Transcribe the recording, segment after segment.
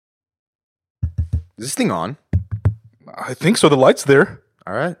Is this thing on? I think so. The light's there.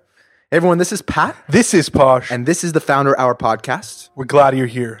 All right. Hey everyone, this is Pat. This is Posh. And this is the Founder Hour podcast. We're glad you're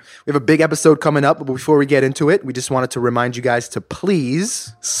here. We have a big episode coming up, but before we get into it, we just wanted to remind you guys to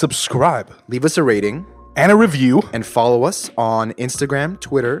please subscribe, leave us a rating, and a review, and follow us on Instagram,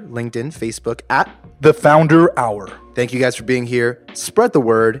 Twitter, LinkedIn, Facebook at The Founder Hour. Thank you guys for being here. Spread the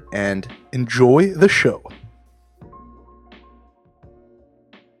word and enjoy the show.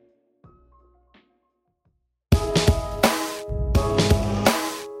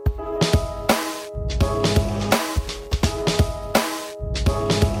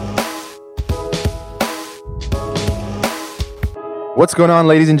 What's going on,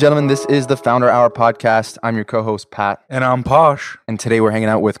 ladies and gentlemen? This is the Founder Hour podcast. I'm your co-host, Pat. And I'm Posh. And today we're hanging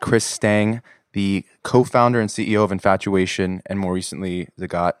out with Chris Stang, the co-founder and CEO of Infatuation, and more recently,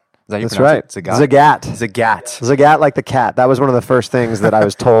 Zagat. Is that your That's right. Zagat? Zagat. Zagat. Zagat like the cat. That was one of the first things that I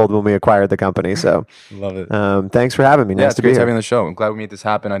was told when we acquired the company. So love it. Thanks for having me. Yeah, Nice it's to great be to here. have you on the show. I'm glad we made this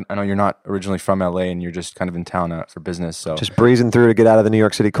happen. I know you're not originally from LA and you're just kind of in town for business. So Just breezing through to get out of the New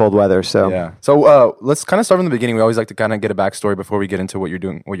York City cold weather. So yeah. So let's kind of start from the beginning. We always like to kind of get a backstory before we get into what you're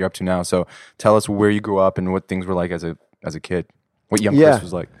doing, what you're up to now. So tell us where you grew up and what things were like as a kid. What young Chris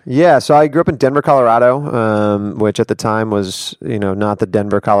was like. Yeah, so I grew up in Denver, Colorado, which at the time was, not the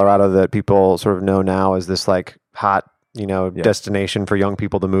Denver, Colorado that people sort of know now as this like hot, destination for young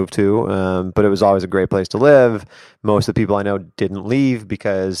people to move to. But it was always a great place to live. Most of the people I know didn't leave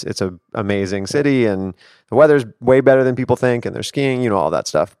because it's an amazing city and the weather's way better than people think and they're skiing, all that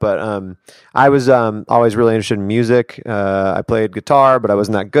stuff. But I was always really interested in music. I played guitar, but I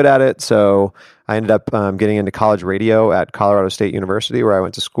wasn't that good at it. So I ended up getting into college radio at Colorado State University where I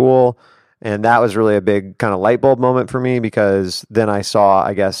went to school. And that was really a big kind of light bulb moment for me because then I saw,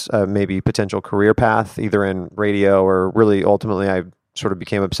 I guess, maybe potential career path either in radio or really ultimately I sort of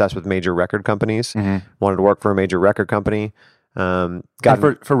became obsessed with major record companies, wanted to work for a major record company. For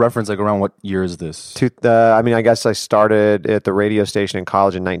reference, like around what year is this? I guess I started at the radio station in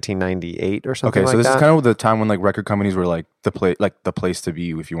college in 1998 or something. Okay, so like this that. is kind of the time when like record companies were like the place to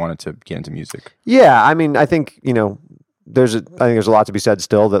be if you wanted to get into music. Yeah, I think there's a lot to be said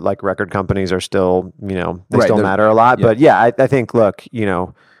still that like record companies are still still matter a lot. Yeah. But yeah, I think look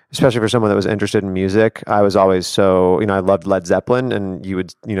especially for someone that was interested in music, I was always so, I loved Led Zeppelin and you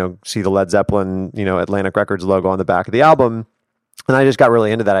would, see the Led Zeppelin, Atlantic Records logo on the back of the album. And I just got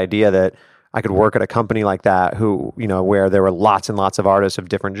really into that idea that I could work at a company like that who, where there were lots and lots of artists of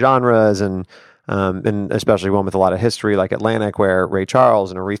different genres and especially one with a lot of history like Atlantic where Ray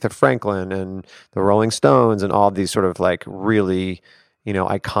Charles and Aretha Franklin and the Rolling Stones and all these sort of like really,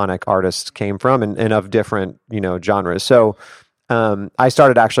 iconic artists came from and of different, genres. So I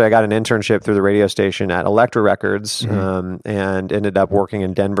got an internship through the radio station at Elektra Records and ended up working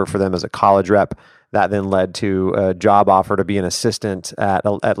in Denver for them as a college rep. That then led to a job offer to be an assistant at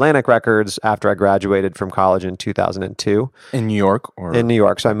Atlantic Records after I graduated from college in 2002. In New York? In New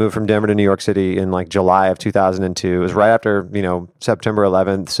York. So I moved from Denver to New York City in like July of 2002. It was right after, September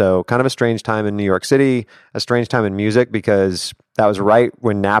 11th. So kind of a strange time in New York City, a strange time in music because that was right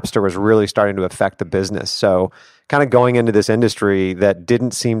when Napster was really starting to affect the business. So kind of going into this industry that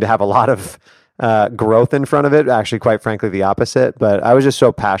didn't seem to have a lot of growth in front of it. Actually, quite frankly, the opposite. But I was just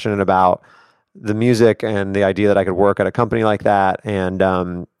so passionate about the music and the idea that I could work at a company like that, and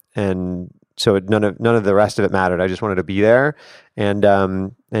so none of the rest of it mattered. I just wanted to be there, and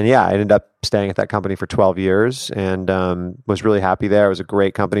yeah, I ended up staying at that company for 12 years, and was really happy there. It was a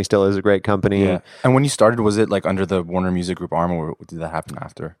great company, still is a great company. Yeah. And when you started, was it like under the Warner Music Group arm, or did that happen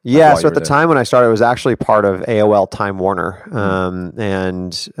after? Yeah, so at the time when I started, it was actually part of AOL Time Warner,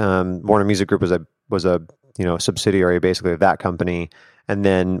 and Warner Music Group was a subsidiary basically of that company. And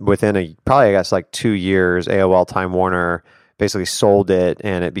then within probably 2 years, AOL Time Warner basically sold it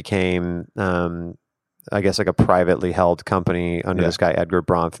and it became, like a privately held company under this guy, Edgar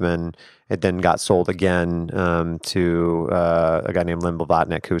Bronfman. It then got sold again to a guy named Lynn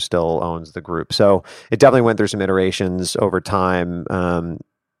Blavatnik, who still owns the group. So it definitely went through some iterations over time,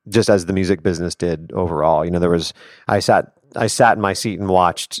 just as the music business did overall. I sat in my seat and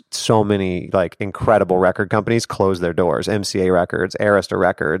watched so many like incredible record companies close their doors. MCA Records, Arista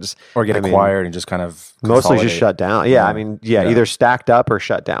Records, or get acquired and just kind of mostly just shut down. Yeah, either stacked up or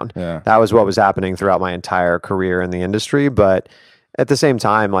shut down. Yeah. That was what was happening throughout my entire career in the industry. But at the same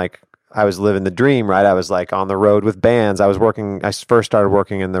time, like I was living the dream, right? I was like on the road with bands. I first started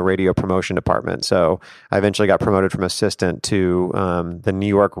working in the radio promotion department. So I eventually got promoted from assistant to the New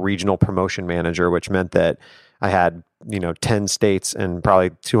York regional promotion manager, which meant that I had 10 states and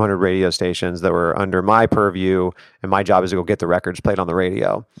probably 200 radio stations that were under my purview, and my job is to go get the records played on the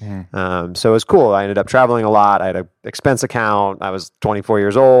radio. So it was cool. I ended up traveling a lot. I had an expense account. I was 24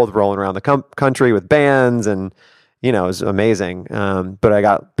 years old, rolling around the country with bands, and it was amazing. But I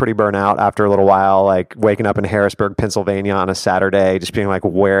got pretty burnt out after a little while, like waking up in Harrisburg, Pennsylvania on a Saturday, just being like,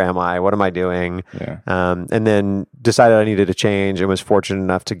 where am I? What am I doing? Yeah. And then decided I needed to change, and was fortunate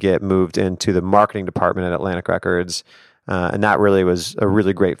enough to get moved into the marketing department at Atlantic Records. And that really was a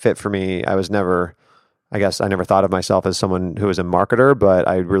really great fit for me. I never thought of myself as someone who was a marketer, but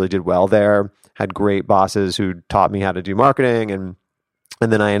I really did well there. Had great bosses who taught me how to do marketing. And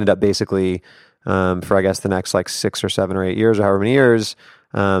then I ended up basically, for I guess the next like 6 or 7 or 8 years or however many years,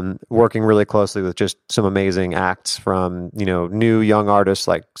 working really closely with just some amazing acts from, new young artists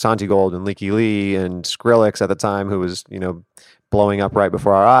like Santi Gold and Leaky Lee and Skrillex at the time, who was, blowing up right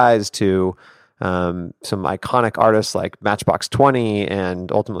before our eyes, to some iconic artists like Matchbox 20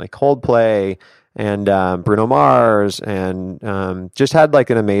 and ultimately Coldplay and Bruno Mars, and just had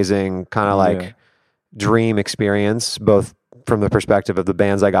like an amazing kind of like dream experience, both from the perspective of the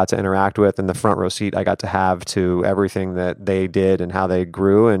bands I got to interact with and the front row seat I got to have to everything that they did and how they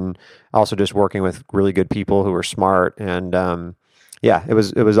grew, and also just working with really good people who were smart. And it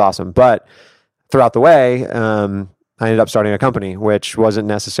was awesome. But throughout the way, I ended up starting a company, which wasn't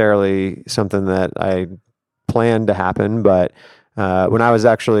necessarily something that I planned to happen. But when I was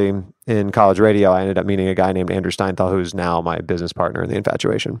actually in college radio, I ended up meeting a guy named Andrew Steinthal, who's now my business partner in the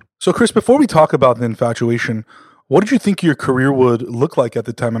Infatuation. So, Chris, before we talk about the Infatuation, what did you think your career would look like at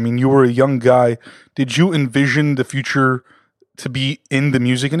the time? I mean, you were a young guy. Did you envision the future to be in the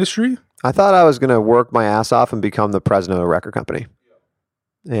music industry? I thought I was going to work my ass off and become the president of a record company.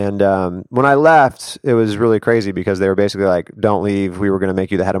 And when I left, it was really crazy because they were basically like, don't leave. We were going to make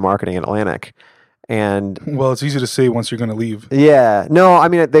you the head of marketing in Atlantic. And well, it's easy to say once you're going to leave. Yeah. No, I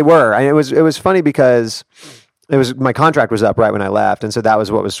mean, they were. And it was funny because my contract was up right when I left. And so that was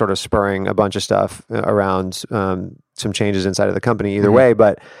what was sort of spurring a bunch of stuff around some changes inside of the company either way.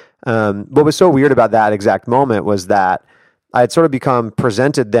 But what was so weird about that exact moment was that I had sort of become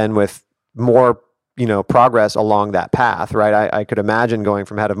presented then with more progress along that path, right? I could imagine going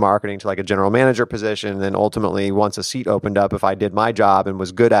from head of marketing to like a general manager position. And then ultimately, once a seat opened up, if I did my job and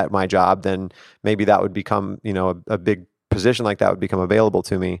was good at my job, then maybe that would become, a big position like that would become available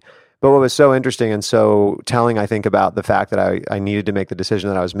to me. But what was so interesting and so telling, I think, about the fact that I needed to make the decision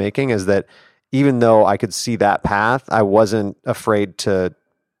that I was making is that even though I could see that path, I wasn't afraid to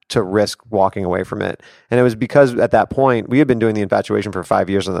risk walking away from it. And it was because at that point, we had been doing the Infatuation for 5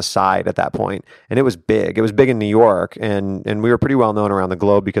 years on the side at that point, and it was big. It was big in New York, and we were pretty well known around the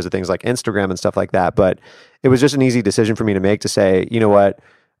globe because of things like Instagram and stuff like that. But it was just an easy decision for me to make to say, you know what,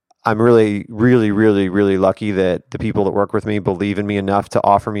 I'm really, really, really, really lucky that the people that work with me believe in me enough to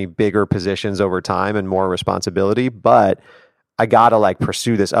offer me bigger positions over time and more responsibility. But I got to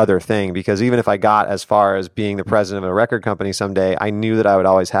pursue this other thing, because even if I got as far as being the president of a record company someday, I knew that I would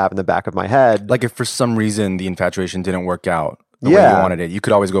always have in the back of my head. Like if for some reason the Infatuation didn't work out the way you wanted it, you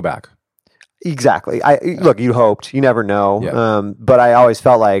could always go back. Exactly. Look, you hoped, you never know. Yeah. But I always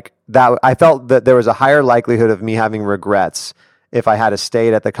felt like that. I felt that there was a higher likelihood of me having regrets if I had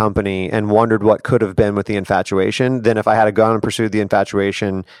stayed at the company and wondered what could have been with the Infatuation than if I had gone and pursued the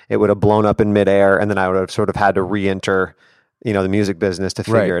Infatuation, it would have blown up in midair, and then I would have sort of had to re-enter the music business to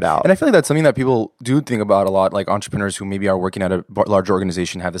figure it out. And I feel like that's something that people do think about a lot, like entrepreneurs who maybe are working at a large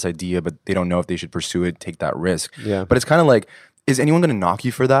organization have this idea, but they don't know if they should pursue it, take that risk. Yeah. But it's kind of like, is anyone going to knock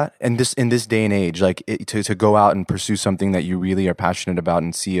you for that? And in this day and age, to go out and pursue something that you really are passionate about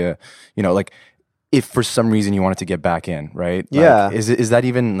and see if for some reason you wanted to get back in, right? Yeah. Is that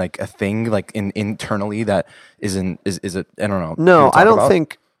even like a thing internally that is it? I don't know. No, I don't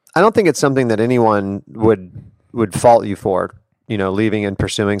think it's something that anyone would fault you for, leaving and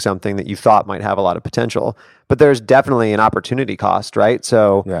pursuing something that you thought might have a lot of potential. But there's definitely an opportunity cost, right?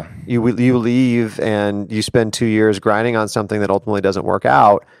 So you leave and you spend 2 years grinding on something that ultimately doesn't work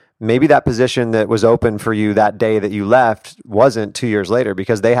out. Maybe that position that was open for you that day that you left wasn't 2 years later,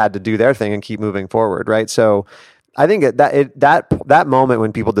 because they had to do their thing and keep moving forward, right? So I think that moment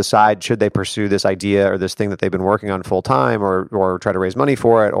when people decide should they pursue this idea or this thing that they've been working on full time, or try to raise money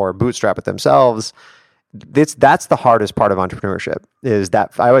for it, or bootstrap it themselves, that's the hardest part of entrepreneurship. Is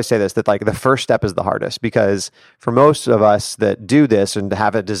that I always say this, that the first step is the hardest, because for most of us that do this and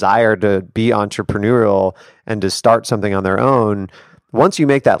have a desire to be entrepreneurial and to start something on their own, once you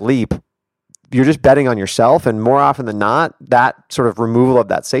make that leap, you're just betting on yourself, and more often than not, that sort of removal of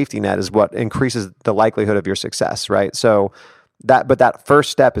that safety net is what increases the likelihood of your success, right? So but that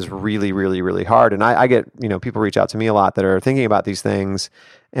first step is really, really, really hard. And I get, people reach out to me a lot that are thinking about these things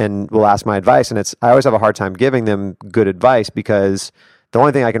and will ask my advice. And I always have a hard time giving them good advice, because the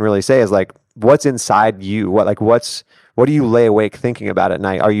only thing I can really say is like, what's inside you? What do you lay awake thinking about at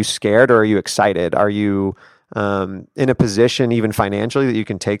night? Are you scared or are you excited? Are you in a position even financially that you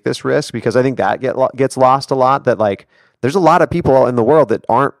can take this risk? Because I think that gets lost a lot, that like there's a lot of people in the world that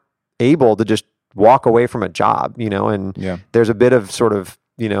aren't able to just walk away from a job, and there's a bit of sort of,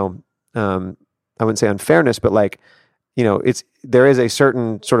 I wouldn't say unfairness, but like, there is a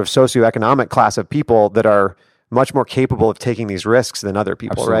certain sort of socioeconomic class of people that are much more capable of taking these risks than other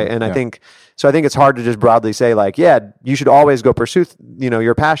people. Absolutely. Right. And I think it's hard to just broadly say like, yeah, you should always go pursue,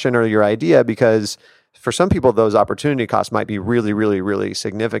 your passion or your idea, because for some people, those opportunity costs might be really, really, really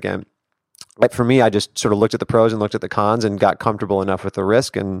significant. Like for me, I just sort of looked at the pros and looked at the cons and got comfortable enough with the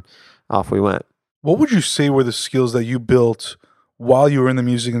risk, and off we went. What would you say were the skills that you built while you were in the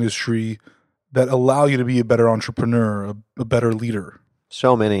music industry that allow you to be a better entrepreneur, a better leader?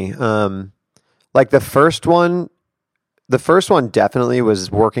 So many. Like the first one definitely was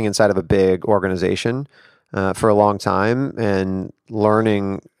working inside of a big organization for a long time and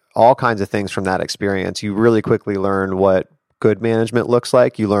learning all kinds of things from that experience. You really quickly learn what good management looks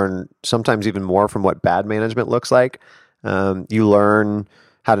like. You learn sometimes even more from what bad management looks like. You learn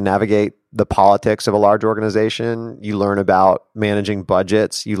how to navigate the politics of a large organization. You learn about managing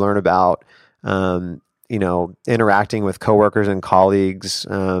budgets. You learn about interacting with coworkers and colleagues.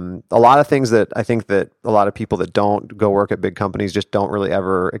 A lot of things that I think that a lot of people that don't go work at big companies just don't really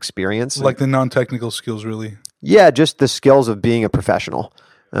ever experience. Like the non-technical skills, really. Yeah, just the skills of being a professional.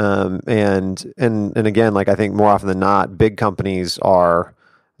 And again, like I think more often than not, big companies are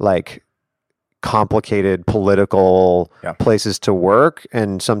like complicated political places to work,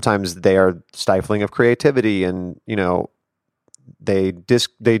 and sometimes they are stifling of creativity, and they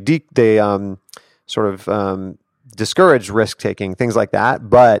discourage risk taking, things like that.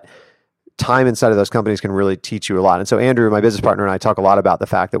 But time inside of those companies can really teach you a lot. And so Andrew, my business partner, and I talk a lot about the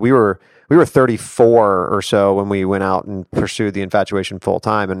fact that we were 34 or so when we went out and pursued the Infatuation full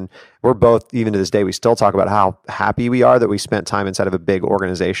time. And we're both, even to this day, we still talk about how happy we are that we spent time inside of a big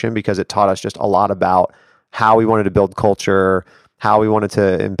organization, because it taught us just a lot about how we wanted to build culture, how we wanted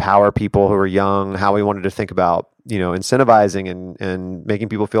to empower people who were young, how we wanted to think about, incentivizing and making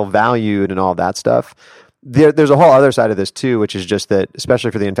people feel valued and all that stuff. There's a whole other side of this too, which is just that,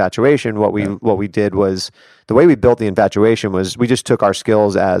 especially for the Infatuation, what we did was, the way we built the Infatuation was we just took our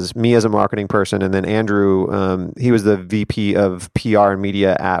skills as me as a marketing person, and then Andrew, he was the VP of PR and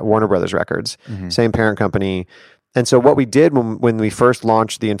media at Warner Brothers Records, same parent company. And so what we did when we first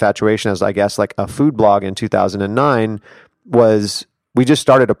launched the Infatuation as, I guess, like a food blog in 2009 was we just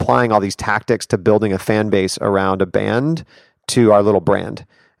started applying all these tactics to building a fan base around a band to our little brand.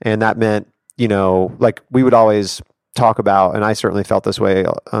 And that meant, like we would always talk about, and I certainly felt this way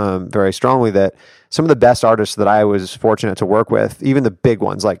very strongly, that some of the best artists that I was fortunate to work with, even the big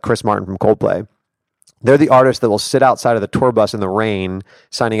ones like Chris Martin from Coldplay, they're the artists that will sit outside of the tour bus in the rain,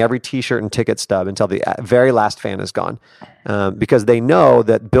 signing every t-shirt and ticket stub until the very last fan is gone. Because they know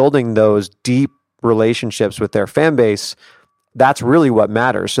that building those deep relationships with their fan base, that's really what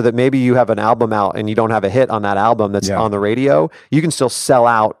matters. So that maybe you have an album out and you don't have a hit on that album that's on the radio, you can still sell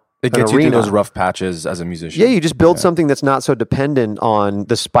out. It gets you through those rough patches as a musician. Yeah, you just build something that's not so dependent on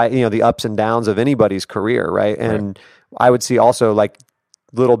the ups and downs of anybody's career, right? And I would see also like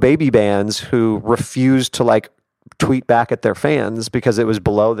little baby bands who refused to like tweet back at their fans because it was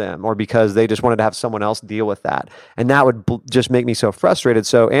below them, or because they just wanted to have someone else deal with that. And that would just make me so frustrated.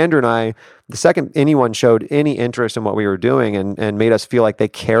 So Andrew and I, the second anyone showed any interest in what we were doing and made us feel like they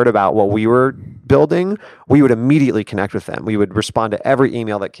cared about what we were building, we would immediately connect with them. We would respond to every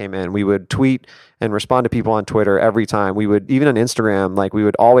email that came in. We would tweet and respond to people on Twitter every time. We would, even on Instagram, like we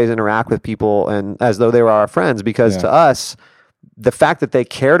would always interact with people and as though they were our friends, because to us, the fact that they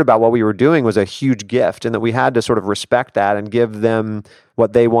cared about what we were doing was a huge gift, and that we had to sort of respect that and give them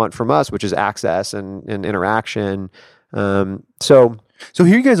what they want from us, which is access and interaction. So here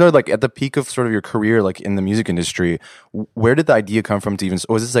you guys are like at the peak of sort of your career, like in the music industry. Where did the idea come from to even,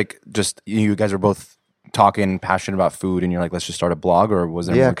 was this like just you guys are both talking passionate about food and you're like, let's just start a blog, or was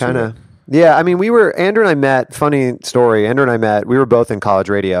there more kind of? Yeah, I mean, Andrew and I met, funny story, we were both in college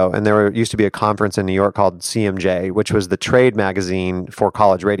radio, and used to be a conference in New York called CMJ, which was the trade magazine for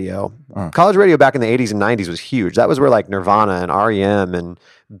college radio. College radio back in the 80s and 90s was huge. That was where like Nirvana and REM and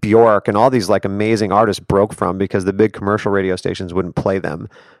Bjork and all these like amazing artists broke from, because the big commercial radio stations wouldn't play them.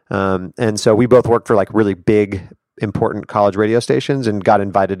 And so we both worked for like really big important college radio stations and got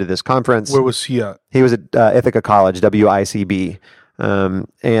invited to this conference. Where was he at? He was at Ithaca College, WICB. And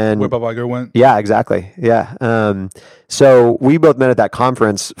where Bob Iger went? Yeah, exactly. Yeah. So we both met at that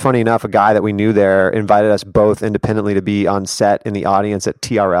conference. Funny enough, a guy that we knew there invited us both independently to be on set in the audience at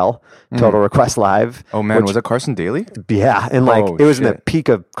TRL, Total Request Live. Oh man, was it Carson Daly? Yeah. And it was in the peak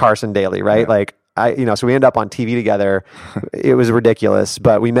of Carson Daly, right? Yeah. So we ended up on TV together. It was ridiculous,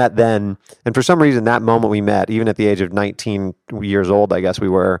 but we met then. And for some reason, that moment we met, even at the age of 19 years old, I guess we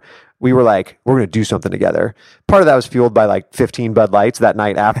were like, we're going to do something together. Part of that was fueled by 15 Bud Lights that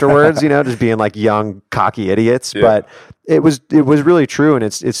night afterwards, just being young, cocky idiots. Yeah. But it was really true. And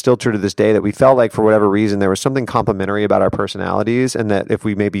it's still true to this day that we felt like for whatever reason, there was something complementary about our personalities. And that if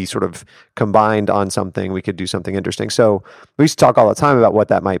we maybe sort of combined on something, we could do something interesting. So we used to talk all the time about what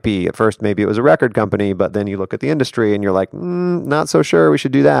that might be. At first, maybe it was a record company, but then you look at the industry and you're like, not so sure we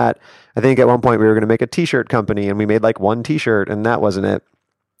should do that. I think at one point we were going to make a t-shirt company and we made one t-shirt and that wasn't it.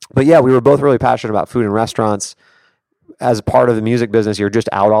 But yeah, we were both really passionate about food and restaurants. As part of the music business, you're just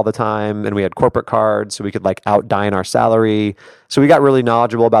out all the time, and we had corporate cards, so we could out dine our salary. So we got really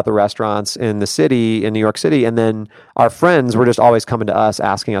knowledgeable about the restaurants in the city, in New York City, and then our friends were just always coming to us,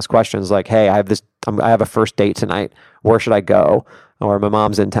 asking us questions like, "Hey, I have a first date tonight. Where should I go?" Or "My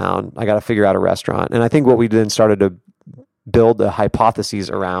mom's in town. I got to figure out a restaurant." And I think what we then started to build the hypotheses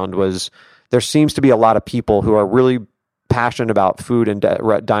around was there seems to be a lot of people who are really passionate about food and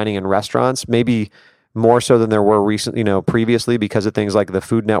dining in restaurants, maybe more so than there were previously because of things like the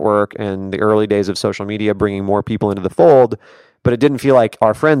Food Network and the early days of social media bringing more people into the fold. But it didn't feel like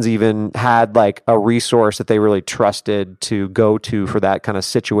our friends even had a resource that they really trusted to go to for that kind of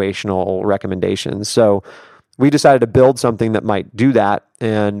situational recommendations. So we decided to build something that might do that.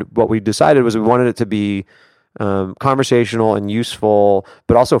 And what we decided was we wanted it to be conversational and useful,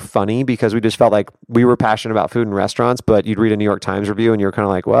 but also funny, because we just felt like we were passionate about food and restaurants, but you'd read a New York Times review and you're kind of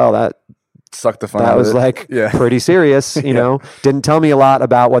like, well, that sucked the fun. That was pretty serious, you know, didn't tell me a lot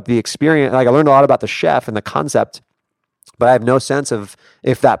about what the experience, I learned a lot about the chef and the concept, but I have no sense of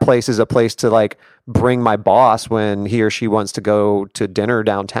if that place is a place to bring my boss when he or she wants to go to dinner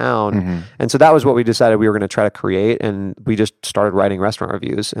downtown. Mm-hmm. And so that was what we decided we were going to try to create. And we just started writing restaurant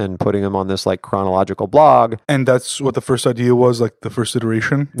reviews and putting them on this chronological blog. And that's what the first idea was, the first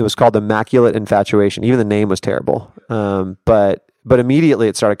iteration? It was called Immaculate Infatuation. Even the name was terrible. But immediately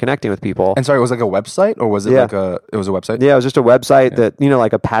it started connecting with people. And sorry, it was a website, or was it it was a website? Yeah, it was just a website that,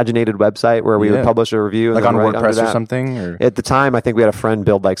 a paginated website where we would publish a review. And on WordPress or something? Or? At the time, I think we had a friend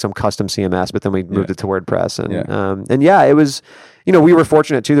build some custom CMS, but then we moved it to WordPress. And it was, we were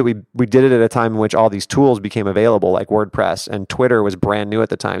fortunate too that we did it at a time in which all these tools became available, like WordPress, and Twitter was brand new at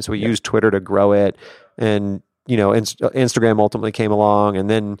the time. So we used Twitter to grow it. And, Instagram ultimately came along, and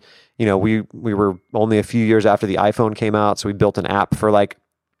then, we were only a few years after the iPhone came out, so we built an app for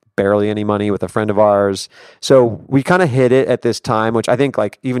barely any money with a friend of ours. So we kind of hit it at this time, which I think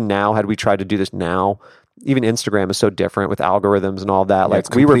even now, had we tried to do this now, even Instagram is so different with algorithms and all that. It's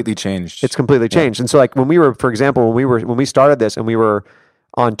completely changed. It's completely changed. And so when we were, for example, when we started this and we were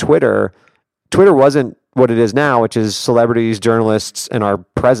on Twitter wasn't what it is now, which is celebrities, journalists, and our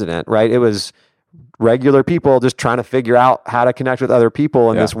president, right? It was regular people just trying to figure out how to connect with other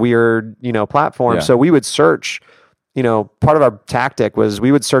people in this weird, platform. Yeah. So we would search, part of our tactic was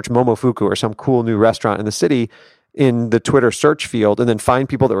we would search Momofuku or some cool new restaurant in the city in the Twitter search field, and then find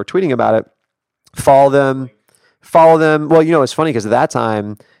people that were tweeting about it, follow them. Well, it's funny because at that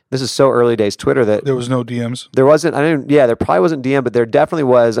time, this is so early days Twitter that there was no DMs. There wasn't. There probably wasn't DM, but there definitely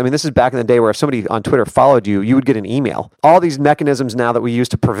was. This is back in the day where if somebody on Twitter followed you, you would get an email. All these mechanisms now that we use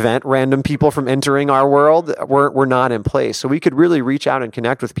to prevent random people from entering our world were not in place. So we could really reach out and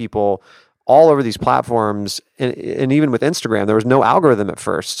connect with people all over these platforms. And even with Instagram, there was no algorithm at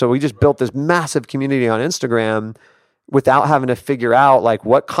first. So we just built this massive community on Instagram without having to figure out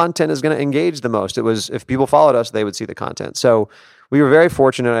what content is going to engage the most. It was, if people followed us, they would see the content. So we were very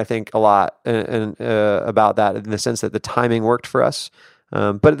fortunate, I think, a lot about that, in the sense that the timing worked for us.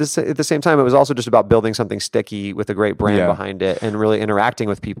 But at the same time, it was also just about building something sticky with a great brand behind it and really interacting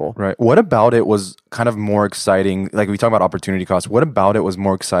with people. Right. What about it was kind of more exciting? We talk about opportunity cost. What about it was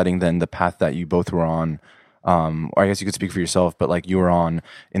more exciting than the path that you both were on? Or I guess you could speak for yourself, but you were on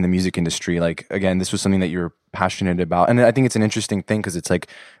in the music industry. Again, this was something that you're passionate about. And I think it's an interesting thing because it's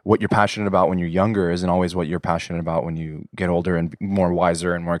what you're passionate about when you're younger isn't always what you're passionate about when you get older and more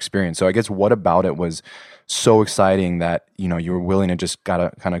wiser and more experienced. So I guess what about it was so exciting that, you were willing to just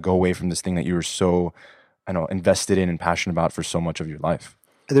gotta kind of go away from this thing that you were so, invested in and passionate about for so much of your life?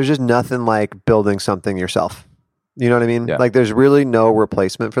 There's just nothing like building something yourself. You know what I mean? Yeah. There's really no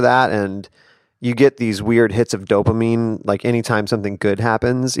replacement for that. And you get these weird hits of dopamine, like anytime something good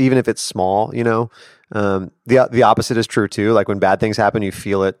happens, even if it's small, you know. The opposite is true too. Like when bad things happen, you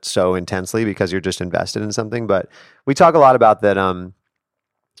feel it so intensely because you're just invested in something. But we talk a lot about that.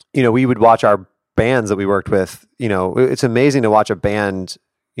 You know, we would watch our bands that we worked with. You know, it's amazing to watch a band,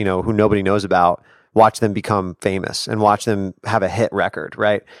 you know, who nobody knows about, watch them become famous and watch them have a hit record,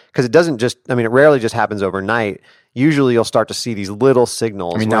 right? Because it doesn't just, I mean, it rarely just happens overnight. Usually you'll start to see these little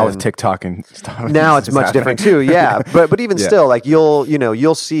signals. I mean, now with TikTok and stuff. Now it's much different too, yeah. But even still, like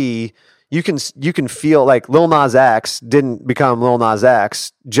you'll see, you can feel like Lil Nas X didn't become Lil Nas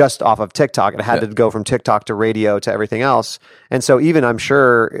X just off of TikTok. It had to go from TikTok to radio to everything else. And so even I'm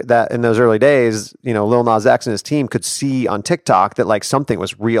sure that in those early days, you know, Lil Nas X and his team could see on TikTok that like something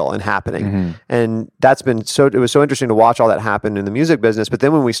was real and happening. And that's been it was so interesting to watch all that happen in the music business. But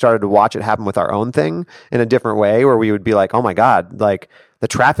then when we started to watch it happen with our own thing in a different way, where we would be like, oh my God, like the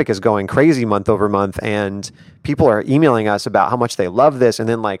traffic is going crazy month over month and people are emailing us about how much they love this. And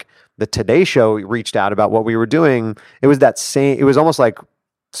then like the Today Show reached out about what we were doing. It was it was almost like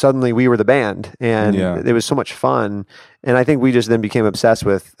suddenly we were the band and it was so much fun. And I think we just then became obsessed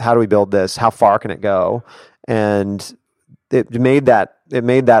with how do we build this? How far can it go? And it made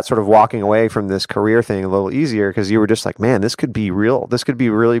that sort of walking away from this career thing a little easier because you were just like, man, this could be real. This could be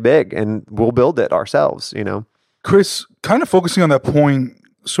really big and we'll build it ourselves, you know? Chris, kind of focusing on that point.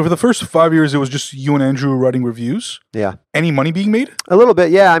 So for the first 5 years, it was just you and Andrew writing reviews. Yeah. Any money being made? A little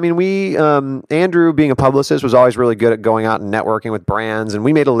bit, yeah. I mean, Andrew, being a publicist, was always really good at going out and networking with brands, and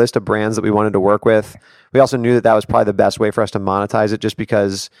we made a list of brands that we wanted to work with. We also knew that was probably the best way for us to monetize it, just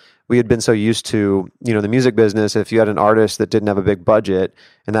because we had been so used to, you know, the music business. If you had an artist that didn't have a big budget,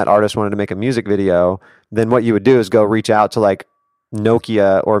 and that artist wanted to make a music video, then what you would do is go reach out to like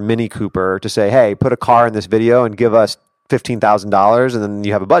Nokia or Mini Cooper to say, hey, put a car in this video and give us $15,000 and then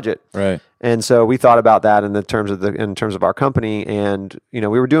you have a budget. Right. And so we thought about that in terms of our company. And, you know,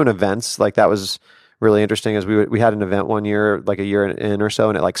 we were doing events. Like that was really interesting as we had an event one year, like a year in or so,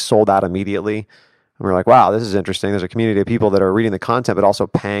 and it like sold out immediately. And we were like, wow, this is interesting. There's a community of people that are reading the content, but also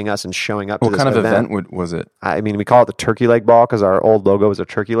paying us and showing up to this event. What kind of event was it? I mean, we call it the turkey leg ball because our old logo was a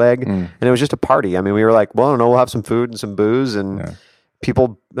turkey leg. And it was just a party. I mean, we were like, well, I don't know, we'll have some food and some booze and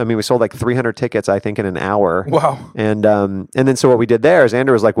people, I mean, we sold like 300 tickets, I think, in an hour. Wow. And then so what we did there is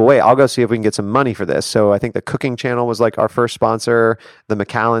Andrew was like, well, wait, I'll go see if we can get some money for this. So I think the Cooking Channel was like our first sponsor, the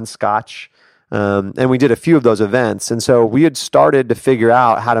Macallan Scotch. And we did a few of those events. And so we had started to figure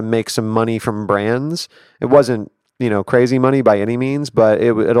out how to make some money from brands. It wasn't, you know, crazy money by any means, but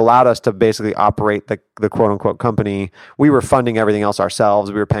it allowed us to basically operate the quote unquote company. We were funding everything else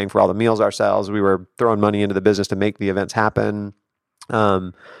ourselves. We were paying for all the meals ourselves. We were throwing money into the business to make the events happen.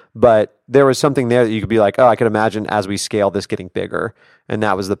 But there was something there that you could be like, oh, I could imagine as we scale this getting bigger. And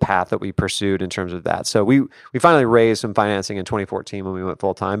that was the path that we pursued in terms of that. So we finally raised some financing in 2014 when we went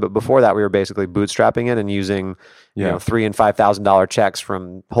full time. But before that, we were basically bootstrapping it and using, you know, $3,000 and $5,000 checks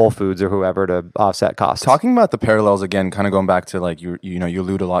from Whole Foods or whoever to offset costs. Talking about the parallels again, kind of going back to like you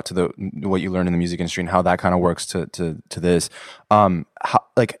allude a lot to what you learned in the music industry and how that kind of works to this.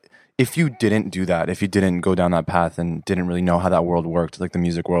 If you didn't do that, if you didn't go down that path and didn't really know how that world worked, like the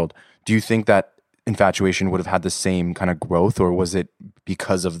music world, do you think that Infatuation would have had the same kind of growth, or was it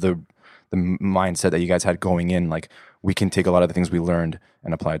because of the mindset that you guys had going in, like we can take a lot of the things we learned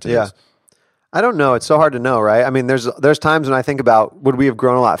and apply it to this? I don't know. It's so hard to know, right? I mean, there's times when I think about would we have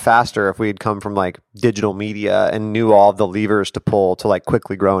grown a lot faster if we had come from like digital media and knew all of the levers to pull to like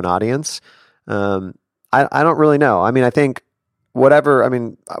quickly grow an audience. I don't really know. I mean, I think whatever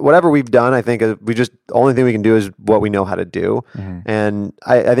we've done, I think the only thing we can do is what we know how to do. And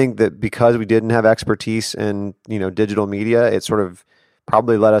I think that because we didn't have expertise in, you know, digital media, it sort of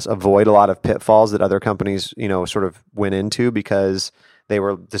probably let us avoid a lot of pitfalls that other companies, you know, sort of went into because they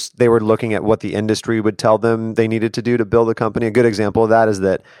were looking at what the industry would tell them they needed to do to build a company. A good example of that is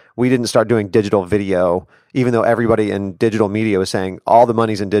that we didn't start doing digital video, even though everybody in digital media was saying all the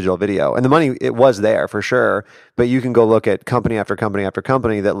money's in digital video. And the money, it was there for sure. But you can go look at company after company after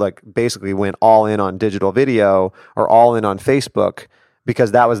company that like basically went all in on digital video or all in on Facebook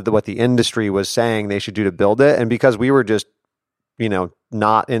because that was what the industry was saying they should do to build it. And because we were just, you know,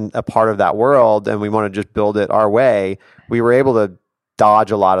 not in a part of that world and we want to just build it our way, we were able to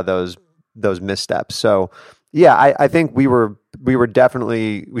dodge a lot of those missteps. So yeah, I think we were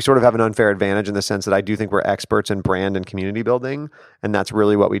definitely, we sort of have an unfair advantage in the sense that I do think we're experts in brand and community building, and that's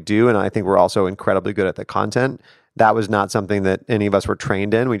really what we do. And I think we're also incredibly good at the content. That was not something that any of us were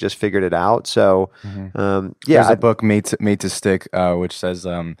trained in. We just figured it out. So there's a book Made to Stick, which says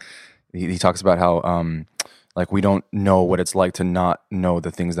he talks about how like we don't know what it's like to not know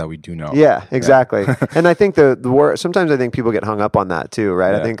the things that we do know. Yeah, exactly. And I think the word, sometimes I think people get hung up on that too,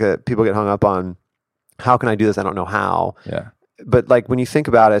 right? I think that people get hung up on, how can I do this? I don't know how. Yeah. But like when you think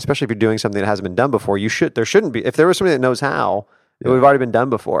about it, especially if you're doing something that hasn't been done before, there shouldn't be. If there was somebody that knows how, it would have already been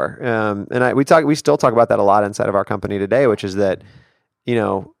done before. And we still talk about that a lot inside of our company today, which is that, you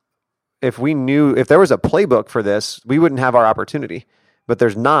know, if there was a playbook for this, we wouldn't have our opportunity. But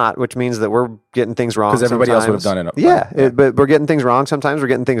there's not, which means that we're getting things wrong. Because everybody else would have done it. Yeah, but we're getting things wrong sometimes. We're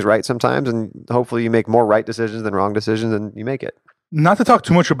getting things right sometimes, and hopefully you make more right decisions than wrong decisions, and you make it. Not to talk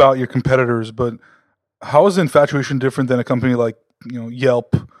too much about your competitors, but how is Infatuation different than a company like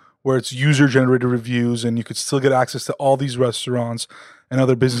Yelp, where it's user-generated reviews and you could still get access to all these restaurants and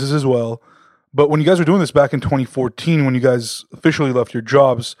other businesses as well? But when you guys were doing this back in 2014, when you guys officially left your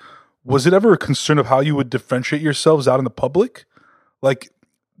jobs, was it ever a concern of how you would differentiate yourselves out in the public? Like,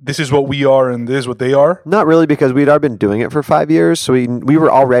 this is what we are and this is what they are? Not really, because we'd already been doing it for 5 years. So we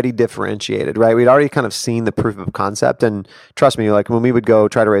were already differentiated, right? We'd already kind of seen the proof of concept. And trust me, like when we would go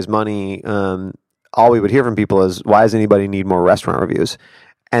try to raise money, all we would hear from people is, why does anybody need more restaurant reviews?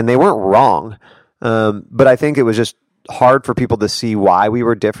 And they weren't wrong. But I think it was just hard for people to see why we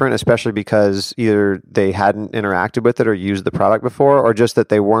were different, especially because either they hadn't interacted with it or used the product before, or just that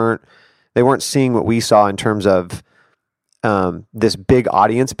they weren't seeing what we saw in terms of this big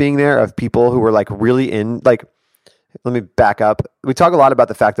audience being there of people who were like really let me back up. We talk a lot about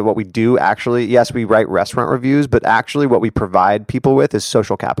the fact that what we do actually, yes, we write restaurant reviews, but actually what we provide people with is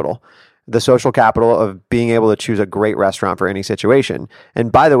social capital. The social capital of being able to choose a great restaurant for any situation.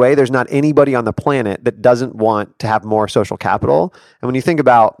 And by the way, there's not anybody on the planet that doesn't want to have more social capital. And when you think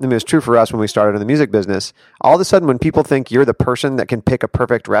about, I mean, it's true for us when we started in the music business, all of a sudden when people think you're the person that can pick a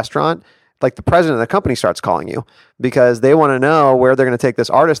perfect restaurant, like the president of the company starts calling you because they want to know where they're going to take this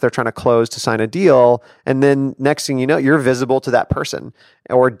artist they're trying to close to sign a deal. And then next thing you know, you're visible to that person.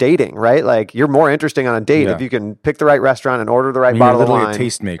 Or dating, right? Like you're more interesting on a date if you can pick the right restaurant and order the right bottle of wine. You're literally a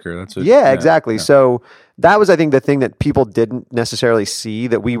tastemaker. That's what, exactly. Yeah. So that was, I think, the thing that people didn't necessarily see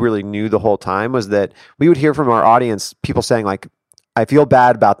that we really knew the whole time was that we would hear from our audience people saying like, I feel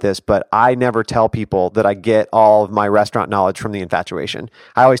bad about this, but I never tell people that I get all of my restaurant knowledge from the Infatuation.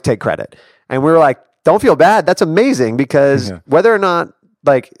 I always take credit. And we were like, don't feel bad. That's amazing because whether or not,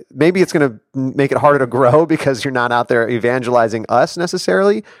 like maybe it's going to make it harder to grow because you're not out there evangelizing us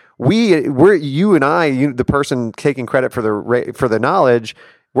necessarily. We're you and I, the person taking credit for the knowledge,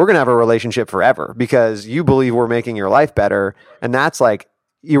 we're going to have a relationship forever because you believe we're making your life better. And that's like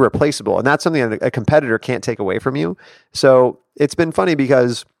irreplaceable. And that's something that a competitor can't take away from you. So it's been funny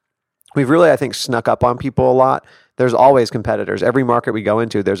because we've really, I think, snuck up on people a lot. There's always competitors. Every market we go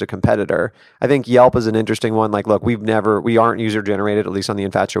into, there's a competitor. I think Yelp is an interesting one. Like, look, we aren't user generated, at least on the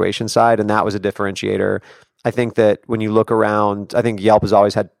Infatuation side. And that was a differentiator. I think that when you look around, I think Yelp has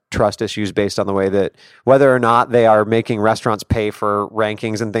always had trust issues based on the way that whether or not they are making restaurants pay for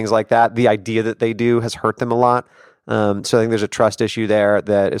rankings and things like that, the idea that they do has hurt them a lot. So I think there's a trust issue there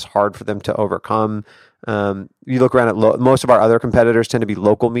that is hard for them to overcome. You look around at most of our other competitors tend to be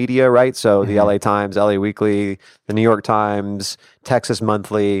local media, right? So the LA Times, LA Weekly, the New York Times, Texas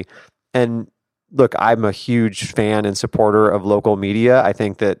Monthly. And look, I'm a huge fan and supporter of local media. I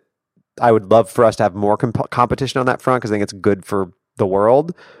think that I would love for us to have more competition on that front because I think it's good for the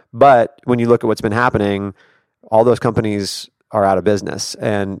world. But when you look at what's been happening, all those companies are out of business.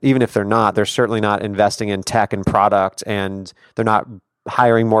 And even if they're not, they're certainly not investing in tech and product, and they're not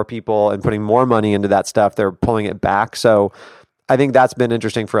hiring more people and putting more money into that stuff. They're pulling it back. So I think that's been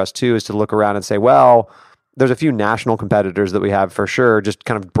interesting for us too, is to look around and say, well, there's a few national competitors that we have for sure, just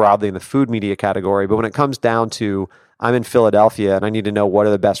kind of broadly in the food media category. But when it comes down to, I'm in Philadelphia and I need to know what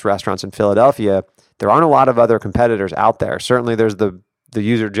are the best restaurants in Philadelphia, there aren't a lot of other competitors out there. Certainly there's the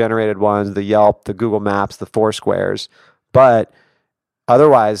user-generated ones, the Yelp, the Google Maps, the Foursquares. But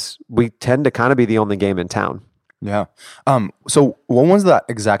otherwise, we tend to kind of be the only game in town. Yeah. So when was that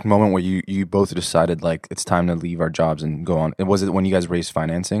exact moment where you both decided like it's time to leave our jobs and go on? Was it when you guys raised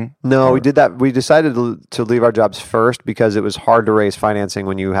financing? No, we did that. We decided to leave our jobs first because it was hard to raise financing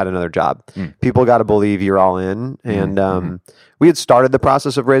when you had another job. People got to believe you're all in. And we had started the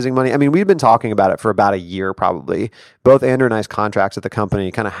process of raising money. I mean, we'd been talking about it for about a year probably. Both Andrew and I's contracts at the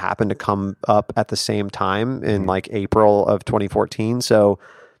company kind of happened to come up at the same time in like April of 2014. So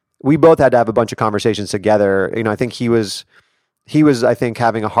we both had to have a bunch of conversations together. You know, I think he was, I think,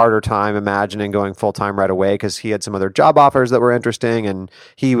 having a harder time imagining going full-time right away because he had some other job offers that were interesting, and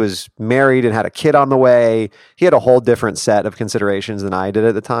he was married and had a kid on the way. He had a whole different set of considerations than I did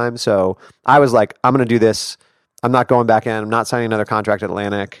at the time. So I was like, I'm going to do this. I'm not going back in. I'm not signing another contract at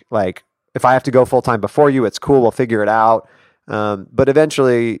Atlantic. Like, if I have to go full time before you, it's cool. We'll figure it out. But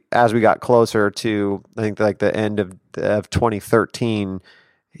eventually, as we got closer to, I think like the end of 2013,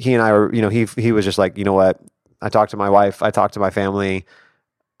 he and I were, he was just like, you know what? I talked to my wife, I talked to my family,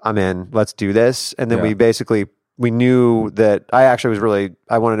 I'm in, let's do this. And then we knew that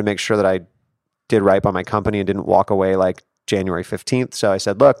I wanted to make sure that I did right by my company and didn't walk away like January 15th. So I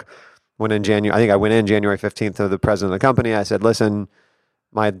said, look, I went in January 15th to the president of the company. I said, listen,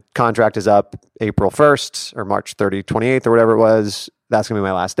 my contract is up April 1st or March 28th or whatever it was. That's going to be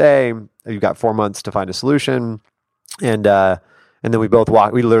my last day. You've got 4 months to find a solution. And then we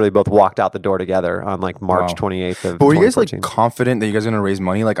literally both walked out the door together on like March 28th of But were you guys 2014. like confident that you guys are going to raise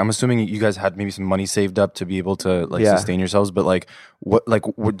money? Like, I'm assuming you guys had maybe some money saved up to be able to like sustain yourselves, but like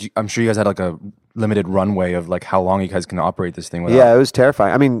I'm sure you guys had like a limited runway of like how long you guys can operate this thing without. Yeah, it was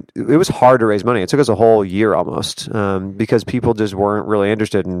terrifying. I mean, it was hard to raise money. It took us a whole year almost because people just weren't really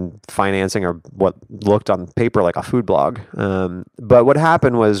interested in financing or what looked on paper like a food blog. But what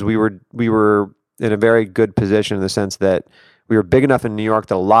happened was we were in a very good position in the sense that we were big enough in New York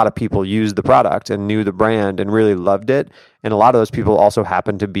that a lot of people used the product and knew the brand and really loved it. And a lot of those people also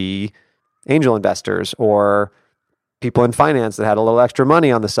happened to be angel investors or people in finance that had a little extra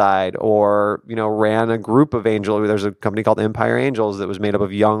money on the side or, ran a group of there's a company called Empire Angels that was made up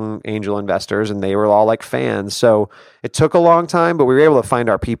of young angel investors and they were all like fans. So it took a long time, but we were able to find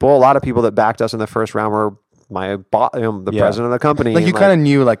our people. A lot of people that backed us in the first round were the president of the company. Like you kind of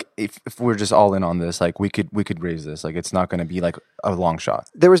knew like if we're just all in on this, like we could raise this. Like it's not going to be like a long shot.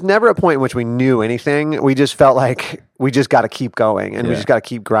 There was never a point in which we knew anything. We just felt like we just got to keep going and we just got to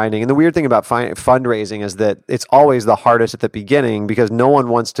keep grinding. And the weird thing about fundraising is that it's always the hardest at the beginning because no one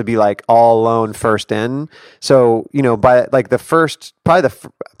wants to be like all alone first in. So, by like probably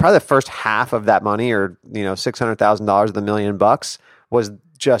the first half of that money or, $600,000 of the $1 million was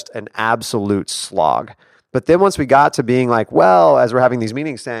just an absolute slog. But then once we got to being like, well, as we're having these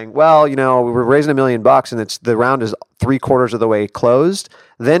meetings saying, well, we're raising $1 million and the round is 3/4 of the way closed,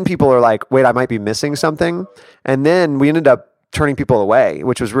 then people are like, wait, I might be missing something. And then we ended up turning people away,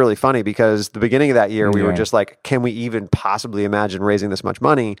 which was really funny because the beginning of that year, we were just like, can we even possibly imagine raising this much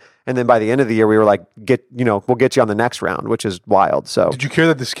money? And then by the end of the year, we were like, we'll get you on the next round, which is wild. So did you care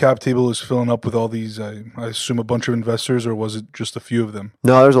that this cap table is filling up with all these, I assume a bunch of investors, or was it just a few of them?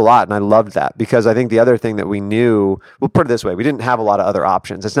 No, there's a lot. And I loved that because I think the other thing that we knew, we'll put it this way, we didn't have a lot of other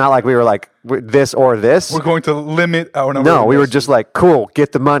options. It's not like we were like this or this. We're going to limit our number. No, we were just like, cool,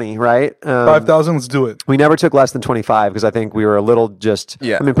 get the money, right? 5,000, let's do it. We never took less than 25 because I think we were a little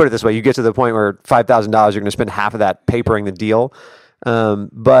I mean, put it this way, you get to the point where $5,000, you're going to spend half of that papering the deal.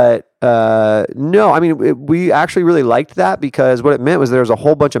 No, I mean, we actually really liked that because what it meant was there was a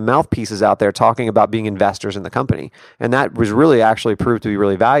whole bunch of mouthpieces out there talking about being investors in the company. And that was really actually proved to be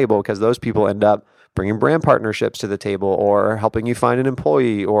really valuable because those people end up bringing brand partnerships to the table or helping you find an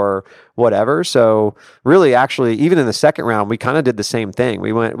employee or whatever. So really, actually, even in the second round, we kind of did the same thing.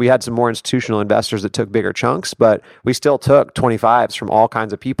 We had some more institutional investors that took bigger chunks, but we still took 25s from all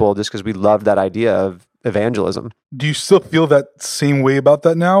kinds of people just because we loved that idea of evangelism. Do you still feel that same way about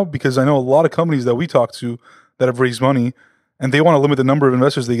that now? Because I know a lot of companies that we talk to that have raised money and they want to limit the number of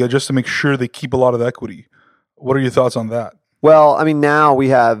investors they get just to make sure they keep a lot of the equity. What are your thoughts on that? Well, I mean, now we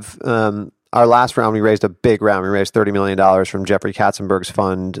have our last round, we raised a big round. We raised $30 million from Jeffrey Katzenberg's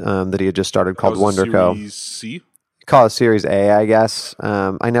fund that he had just started called WonderCo. Series C? Call it Series A, I guess.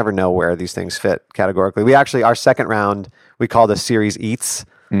 I never know where these things fit categorically. We actually, our second round, we called a Series Eats,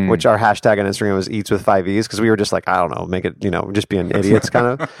 which our hashtag on Instagram was Eats with 5 E's because we were just like, I don't know, make it, just being idiots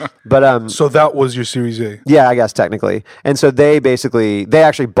kind of. But so that was your Series A? Yeah, I guess technically. And so they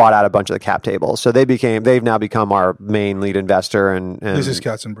actually bought out a bunch of the cap tables. So they've now become our main lead investor. And this is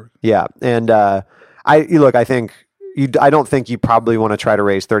Katzenberg. Yeah. And I don't think you probably want to try to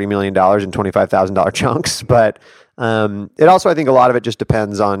raise $30 million in $25,000 chunks, but it also, I think a lot of it just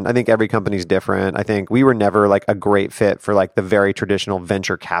depends on, I think every company's different. I think we were never like a great fit for like the very traditional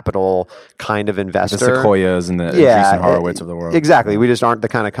venture capital kind of investor. The Sequoias and the Andreessen Horowitz of the world. Exactly. We just aren't the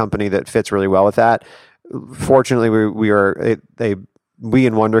kind of company that fits really well with that. Fortunately, we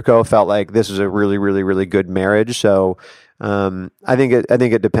and WonderCo felt like this was a really, really, really good marriage. So I think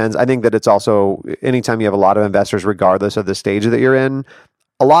it depends. I think that it's also anytime you have a lot of investors, regardless of the stage that you're in,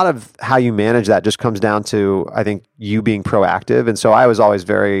 a lot of how you manage that just comes down to, I think, you being proactive. And so I was always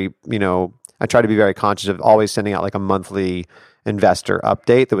very, I try to be very conscious of always sending out like a monthly investor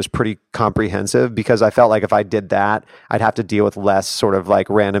update that was pretty comprehensive because I felt like if I did that, I'd have to deal with less sort of like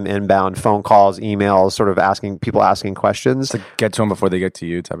random inbound phone calls, emails, sort of asking questions. To get to them before they get to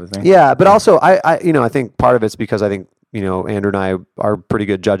you type of thing. Yeah. But also I think part of it's because I think Andrew and I are pretty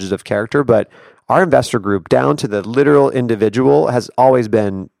good judges of character, but our investor group down to the literal individual has always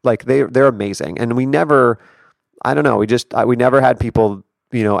been like, they're amazing. And we never, I don't know, we never had people,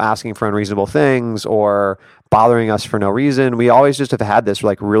 asking for unreasonable things or bothering us for no reason. We always just have had this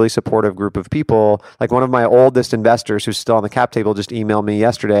like really supportive group of people. Like one of my oldest investors who's still on the cap table just emailed me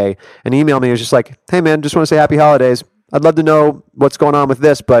yesterday, and emailed me was just like, hey man, just want to say happy holidays. I'd love to know what's going on with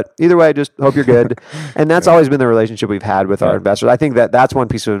this, but either way, just hope you're good. And that's always been the relationship we've had with our investors. I think that's one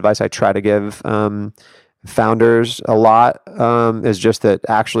piece of advice I try to give founders a lot, is just that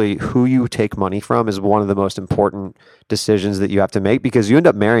actually who you take money from is one of the most important decisions that you have to make, because you end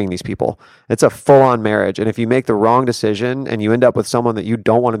up marrying these people. It's a full-on marriage. And if you make the wrong decision and you end up with someone that you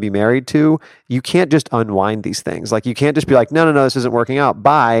don't want to be married to, you can't just unwind these things. Like you can't just be like, no, this isn't working out.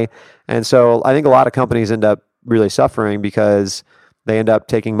 Bye. And so I think a lot of companies end up really suffering because they end up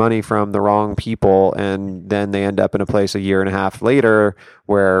taking money from the wrong people, and then they end up in a place a year and a half later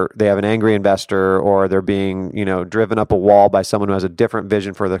where they have an angry investor, or they're being, driven up a wall by someone who has a different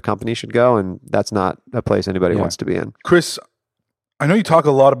vision for where their company should go, and that's not a place anybody wants to be in. Chris, I know you talk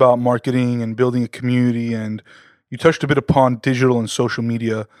a lot about marketing and building a community, and you touched a bit upon digital and social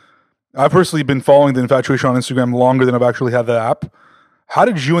media. I've personally been following the Infatuation on Instagram longer than I've actually had the app. How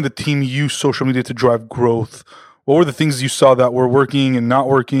did you and the team use social media to drive growth? What were the things you saw that were working and not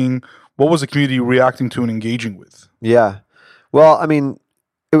working? What was the community reacting to and engaging with? Yeah. Well, I mean,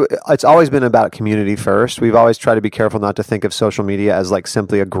 it's always been about community first. We've always tried to be careful not to think of social media as like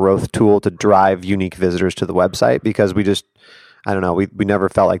simply a growth tool to drive unique visitors to the website, because we never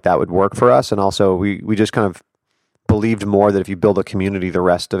felt like that would work for us. And also we just kind of believed more that if you build a community, the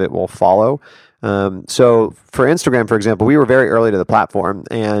rest of it will follow. So for Instagram, for example, we were very early to the platform,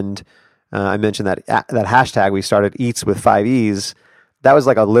 and I mentioned that hashtag we started, Eats with 5 E's. That was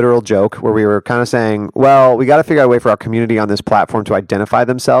like a literal joke where we were kind of saying, well, we got to figure out a way for our community on this platform to identify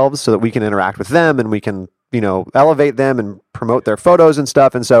themselves so that we can interact with them and we can, elevate them and promote their photos and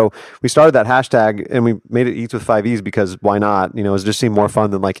stuff. And so we started that hashtag and we made it Eats with 5 E's because why not? It just seemed more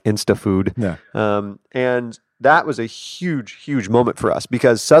fun than like Insta food. Yeah. And that was a huge, huge moment for us,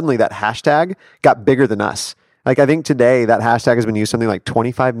 because suddenly that hashtag got bigger than us. Like I think today that hashtag has been used something like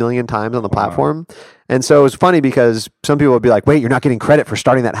 25 million times on the platform. And so it was funny because some people would be like, wait, you're not getting credit for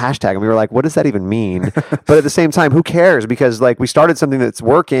starting that hashtag. And we were like, what does that even mean? But at the same time, who cares? Because like we started something that's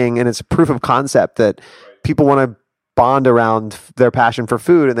working, and it's proof of concept that people want to bond around their passion for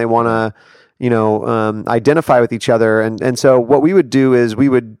food, and they want to, identify with each other. And so what we would do is we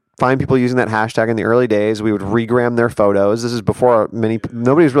would find people using that hashtag in the early days. We would regram their photos. This is before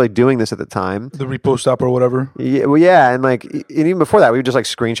nobody was really doing this at the time. The repost app or whatever. Yeah, well, yeah, and like even before that, we would just like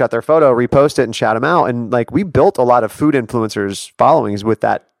screenshot their photo, repost it, and shout them out. And like we built a lot of food influencers followings with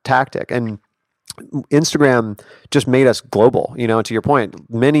that tactic. And Instagram just made us global. To your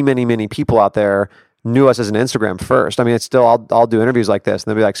point, many, many, many people out there knew us as an Instagram first. I mean, it's still, I'll do interviews like this,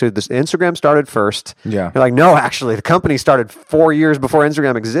 and they'll be like, so this Instagram started first. Yeah. You're like, no, actually the company started 4 years before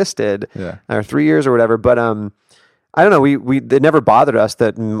Instagram existed. Yeah. Or 3 years or whatever. But I don't know. It never bothered us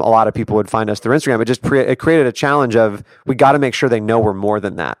that a lot of people would find us through Instagram. It just it created a challenge of, we got to make sure they know we're more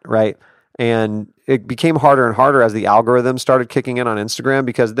than that. Right. And it became harder and harder as the algorithm started kicking in on Instagram,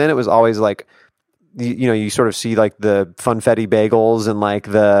 because then it was always like, you sort of see like the funfetti bagels and like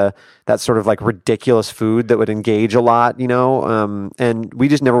that sort of like ridiculous food that would engage a lot, and we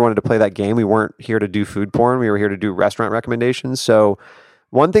just never wanted to play that game. We weren't here to do food porn. We were here to do restaurant recommendations. So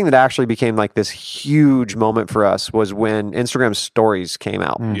one thing that actually became like this huge moment for us was when Instagram stories came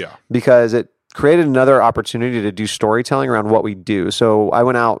out. Yeah. Because it created another opportunity to do storytelling around what we do. So I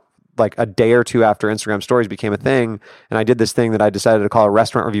went out like a day or two after Instagram stories became a thing, and I did this thing that I decided to call a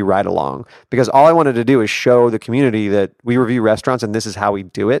restaurant review ride along, because all I wanted to do is show the community that we review restaurants and this is how we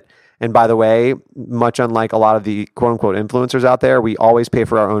do it. And by the way, much unlike a lot of the quote unquote influencers out there, we always pay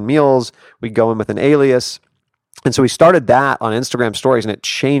for our own meals. We go in with an alias. And so we started that on Instagram stories, and it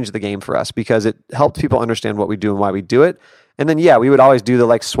changed the game for us because it helped people understand what we do and why we do it. And then, we would always do the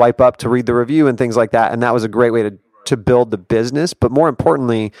like swipe up to read the review and things like that. And that was a great way to build the business. But more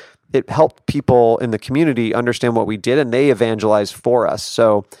importantly, it helped people in the community understand what we did, and they evangelized for us.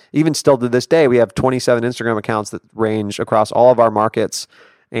 So even still to this day, we have 27 Instagram accounts that range across all of our markets,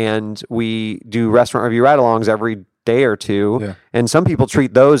 and we do restaurant review ride-alongs every day or two. Yeah. And some people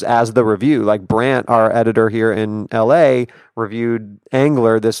treat those as the review. Like Brant, our editor here in LA, reviewed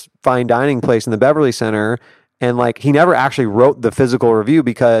Angler, this fine dining place in the Beverly Center. And like he never actually wrote the physical review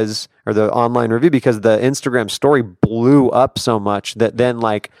or the online review, because the Instagram story blew up so much that then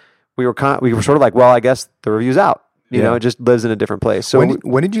like we were sort of like, well, I guess the review's out. You know, it just lives in a different place. So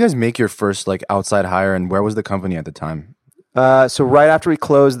when did you guys make your first like outside hire, and where was the company at the time? So right after we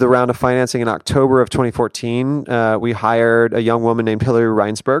closed the round of financing in October of 2014, we hired a young woman named Hillary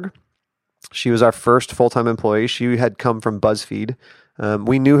Reinsberg. She was our first full-time employee. She had come from BuzzFeed.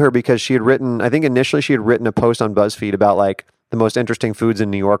 We knew her because she had written, I think initially she had written a post on BuzzFeed about like the most interesting foods in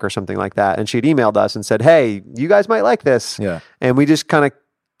New York or something like that. And she had emailed us and said, hey, you guys might like this. Yeah. And we just kind of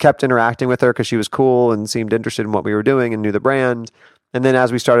kept interacting with her because she was cool and seemed interested in what we were doing and knew the brand. And then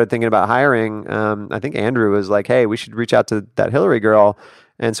as we started thinking about hiring, I think Andrew was like, hey, we should reach out to that Hillary girl.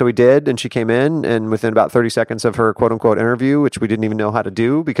 And so we did, and she came in, and within about 30 seconds of her quote unquote interview, which we didn't even know how to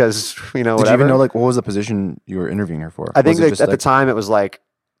do because, you know, Did whatever. you even know like what was the position you were interviewing her for? I think Was it that just, at like, the time it was like,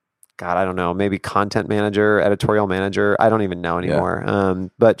 God, I don't know, maybe content manager, editorial manager. I don't even know anymore.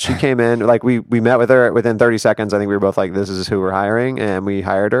 But she came in, like we met with her within 30 seconds. I think we were both like, this is who we're hiring. And we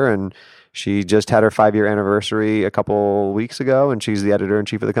hired her, and she just had her 5-year anniversary a couple weeks ago, and she's the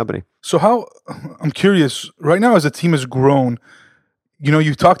editor-in-chief of the company. So I'm curious, right now as the team has grown, you know,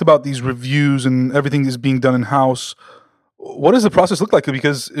 you talked about these reviews and everything is being done in-house. What does the process look like?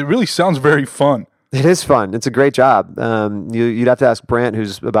 Because it really sounds very fun. It is fun. It's a great job. You'd have to ask Brant,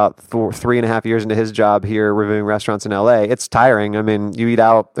 who's about 3.5 years into his job here reviewing restaurants in LA. It's tiring. I mean, you eat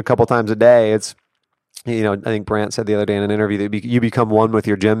out a couple times a day. It's, you know, I think Brant said the other day in an interview that you become one with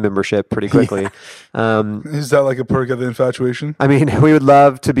your gym membership pretty quickly. Is that like a perk of the Infatuation? I mean, we would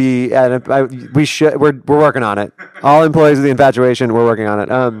love to be. We're working on it. All employees of the Infatuation, we're working on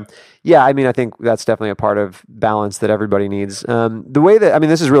it. Yeah, I mean, I think that's definitely a part of balance that everybody needs. The way that, I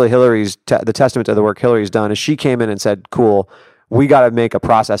mean, this is really Hillary's, the testament to the work Hillary's done is she came in and said, cool, we got to make a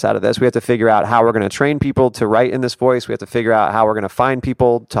process out of this. We have to figure out how we're going to train people to write in this voice. We have to figure out how we're going to find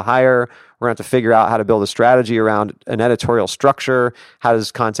people to hire. We're going to have to figure out how to build a strategy around an editorial structure. How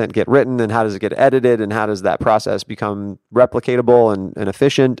does content get written and how does it get edited and how does that process become replicatable and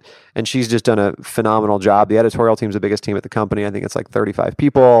efficient? And she's just done a phenomenal job. The editorial team's the biggest team at the company. I think it's like 35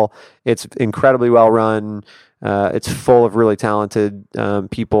 people. It's incredibly well run. It's full of really talented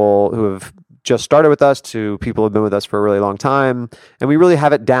people who have just started with us to people who've been with us for a really long time. And we really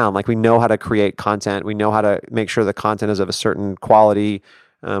have it down. Like we know how to create content. We know how to make sure the content is of a certain quality.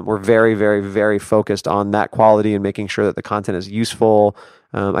 We're very, very, very focused on that quality and making sure that the content is useful.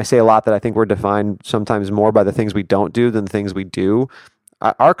 I say a lot that I think we're defined sometimes more by the things we don't do than the things we do.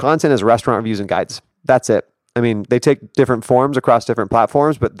 Our content is restaurant reviews and guides. That's it. I mean, they take different forms across different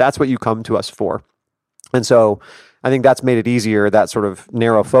platforms, but that's what you come to us for. And so I think that's made it easier. That sort of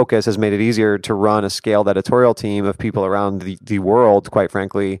narrow focus has made it easier to run a scaled editorial team of people around the world, quite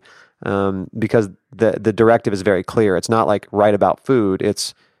frankly, because the directive is very clear. It's not like write about food.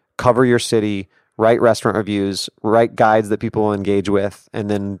 It's cover your city, write restaurant reviews, write guides that people will engage with, and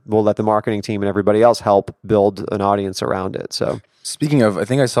then we'll let the marketing team and everybody else help build an audience around it. So, speaking of, I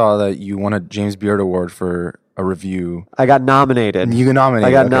think I saw that you won a James Beard Award for a review. I got nominated. You got nominated.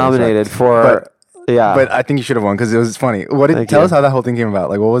 I got nominated for... Yeah, but I think you should have won because it was funny. Tell us how that whole thing came about.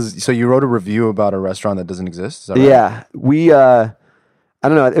 Like, so you wrote a review about a restaurant that doesn't exist? Is that right? Yeah, we. I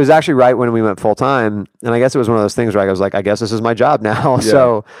don't know. It was actually right when we went full time, and I guess it was one of those things where I was like, I guess this is my job now. Yeah.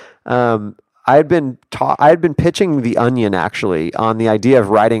 So, I had been pitching The Onion actually on the idea of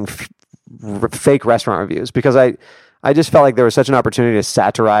writing fake restaurant reviews because I just felt like there was such an opportunity to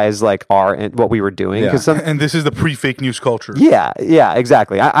satirize like what we were doing. Yeah. And this is the pre-fake news culture. Yeah,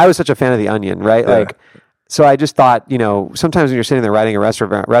 exactly. I was such a fan of The Onion, right? Yeah. Like, so I just thought, you know, sometimes when you're sitting there writing a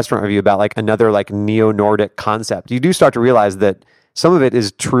restaurant review about like another like neo-Nordic concept, you do start to realize that some of it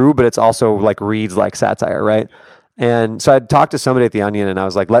is true, but it's also like reads like satire, right? And so I'd talked to somebody at The Onion and I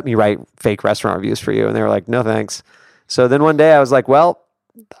was like, let me write fake restaurant reviews for you. And they were like, no, thanks. So then one day I was like, well,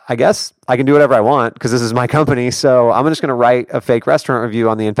 I guess I can do whatever I want because this is my company. So I'm just going to write a fake restaurant review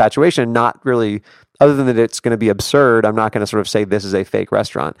on the Infatuation, not really, other than that it's going to be absurd. I'm not going to sort of say this is a fake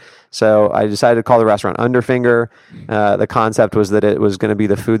restaurant. So I decided to call the restaurant Underfinger. The concept was that it was going to be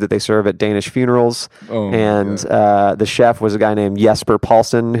the food that they serve at Danish funerals. The chef was a guy named Jesper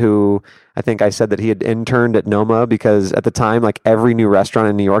Paulsen, who I think I said that he had interned at Noma because at the time, like every new restaurant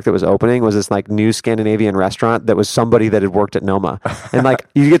in New York that was opening was this like new Scandinavian restaurant that was somebody that had worked at Noma. And like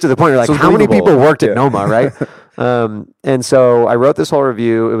you get to the point where you're like, how many people worked at Noma, right? And so I wrote this whole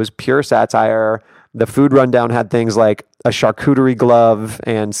review. It was pure satire. The food rundown had things like a charcuterie glove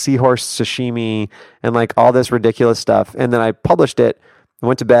and seahorse sashimi and like all this ridiculous stuff. And then I published it. I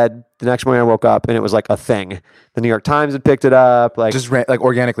went to bed. The next morning I woke up and it was like a thing. The New York Times had picked it up. Like just like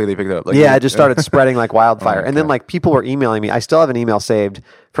organically they picked it up. Like, yeah, it just started spreading like wildfire. Okay. And then like people were emailing me. I still have an email saved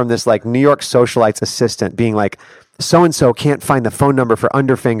from this like New York socialite's assistant being like, so-and-so can't find the phone number for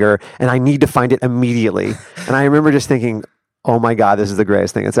Underfinger and I need to find it immediately. And I remember just thinking, oh my God, this is the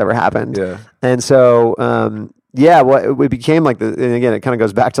greatest thing that's ever happened. Yeah. And so, it became like and again, it kind of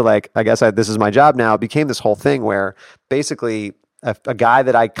goes back to like, I guess this is my job now. It became this whole thing where basically a guy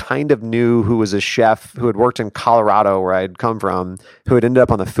that I kind of knew who was a chef who had worked in Colorado where I'd come from, who had ended up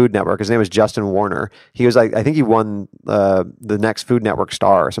on the Food Network. His name was Justin Warner. He was like, I think he won the next Food Network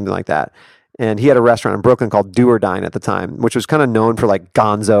star or something like that. And he had a restaurant in Brooklyn called Do or Dine at the time, which was kind of known for like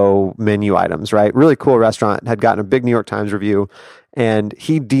gonzo menu items, right? Really cool restaurant, had gotten a big New York Times review. And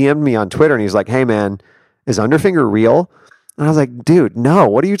he DM'd me on Twitter and he's like, hey man, is Underfinger real? And I was like, dude, no,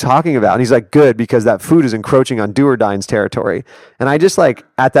 what are you talking about? And he's like, good, because that food is encroaching on Do or Dine's territory. And I just like,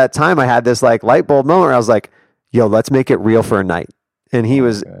 at that time, I had this like light bulb moment where I was like, yo, let's make it real for a night. And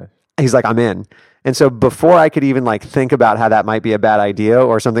he's like, I'm in. And so before I could even like think about how that might be a bad idea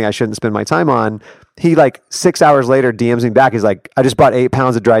or something I shouldn't spend my time on, he like 6 hours later DMs me back. He's like, I just bought 8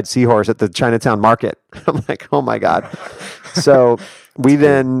 pounds of dried seahorse at the Chinatown market. I'm like, oh my God. So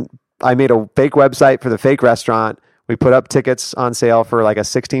I made a fake website for the fake restaurant. We put up tickets on sale for like a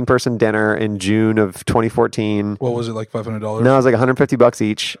 16-person dinner in June of 2014. What was it, like $500? No, it was like $150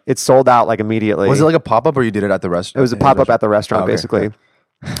 each. It sold out like immediately. Was it like a pop-up or you did it at the restaurant? It was a pop-up at the restaurant, basically.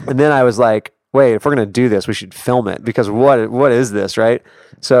 And then I was like, wait, if we're going to do this, we should film it because what is this, right?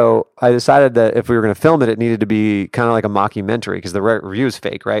 So I decided that if we were going to film it, it needed to be kind of like a mockumentary because the review is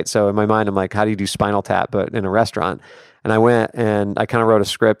fake, right? So in my mind, I'm like, how do you do Spinal Tap but in a restaurant? And I went and I kind of wrote a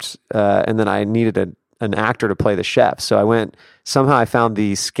script and then I needed an actor to play the chef. So I found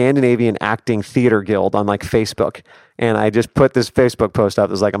the Scandinavian Acting Theater Guild on like Facebook. And I just put this Facebook post up.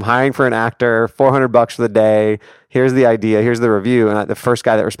 It was like, I'm hiring for an actor, $400 for the day. Here's the idea. Here's the review. And the first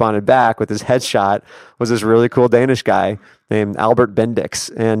guy that responded back with his headshot was this really cool Danish guy named Albert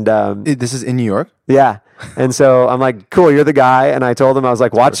Bendix. And this is in New York? Yeah. And so I'm like, cool, you're the guy. And I told him, I was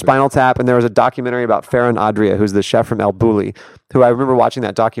like, watch Spinal Tap. And there was a documentary about Farron Adria, who's the chef from El Bulli, who I remember watching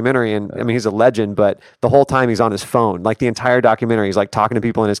that documentary. And I mean, he's a legend, but the whole time he's on his phone, like the entire documentary, he's like talking to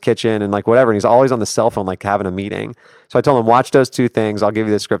people in his kitchen and like whatever. And he's always on the cell phone, like having a meeting. So I told him, watch those 2 things. I'll give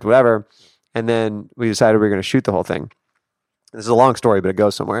you the script, whatever. And then we decided we were going to shoot the whole thing. This is a long story, but it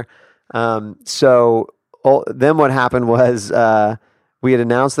goes somewhere. Then what happened was we had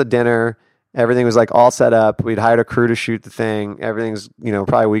announced the dinner. Everything was like all set up. We'd hired a crew to shoot the thing. Everything's,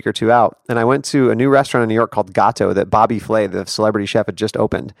 probably a week or 2 out. And I went to a new restaurant in New York called Gatto that Bobby Flay, the celebrity chef, had just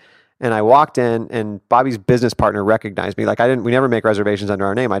opened. And I walked in and Bobby's business partner recognized me. Like we never make reservations under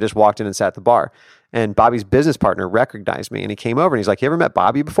our name. I just walked in and sat at the bar. And Bobby's business partner recognized me and he came over and he's like, you ever met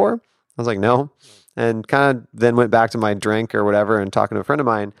Bobby before? I was like, no. And kind of then went back to my drink or whatever and talking to a friend of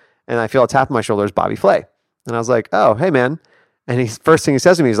mine. And I feel a tap on my shoulder is Bobby Flay. And I was like, oh, hey man. And first thing he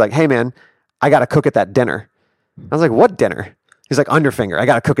says to me, he's like, hey man, I got to cook at that dinner. I was like, what dinner? He's like, Underfinger. I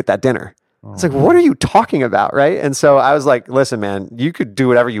got to cook at that dinner. It's like, what are you talking about? Right. And so I was like, listen, man, you could do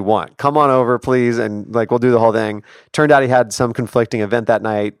whatever you want. Come on over, please. And like, we'll do the whole thing. Turned out he had some conflicting event that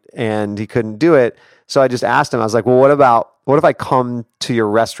night and he couldn't do it. So I just asked him, I was like, well, what if I come to your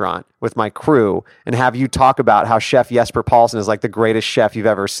restaurant with my crew and have you talk about how Chef Jesper Paulsen is like the greatest chef you've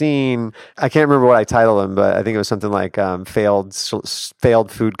ever seen? I can't remember what I titled him, but I think it was something like failed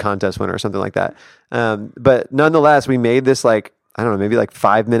food contest winner or something like that. But nonetheless, we made this like, I don't know, maybe like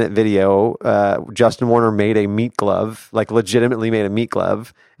 5-minute video. Justin Warner made a meat glove, like legitimately made a meat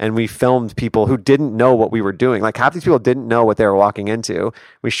glove. And we filmed people who didn't know what we were doing. Like half these people didn't know what they were walking into.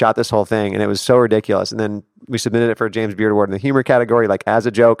 We shot this whole thing and it was so ridiculous. And then we submitted it for a James Beard Award in the humor category, like as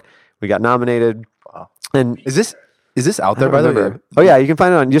a joke. We got nominated. Wow. And is this out there by the way? Oh yeah, you can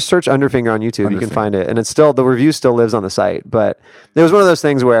find it on, just search Underfinger on YouTube. You can find it. And it's still, the review still lives on the site. But it was one of those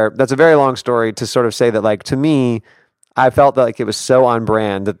things where, that's a very long story to sort of say that like, to me, I felt like it was so on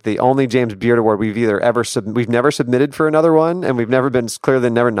brand that the only James Beard Award we've we've never submitted for another one, and we've never been clearly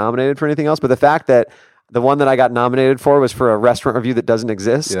never nominated for anything else. But the fact that the one that I got nominated for was for a restaurant review that doesn't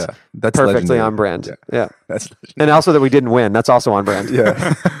exist, that's perfectly legendary. on brand. Yeah. That's legendary. And also that we didn't win. That's also on brand.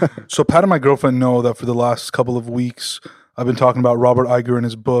 Yeah. So Pat and my girlfriend know that for the last couple of weeks, I've been talking about Robert Iger in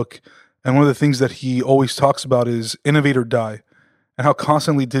his book, and one of the things that he always talks about is innovate or die, and how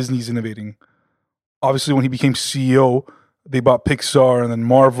constantly Disney's innovating. Obviously, when he became CEO, they bought Pixar and then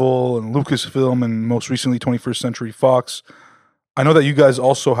Marvel and Lucasfilm and most recently 21st Century Fox. I know that you guys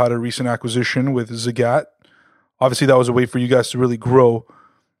also had a recent acquisition with Zagat. Obviously, that was a way for you guys to really grow.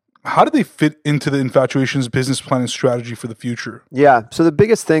 How do they fit into the Infatuation's business plan and strategy for the future? Yeah. So the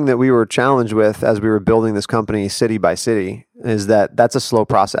biggest thing that we were challenged with as we were building this company city by city is that that's a slow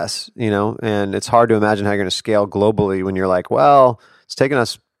process, and it's hard to imagine how you're going to scale globally when you're like, well, it's taken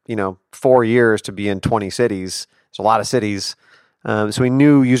us, 4 years to be in 20 cities. It's a lot of cities. So we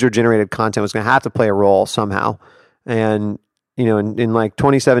knew user generated content was going to have to play a role somehow. And, in like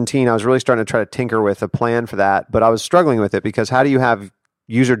 2017, I was really starting to try to tinker with a plan for that, but I was struggling with it because how do you have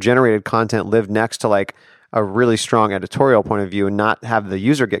user generated content live next to like a really strong editorial point of view and not have the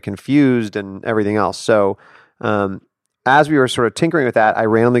user get confused and everything else. So as we were sort of tinkering with that, I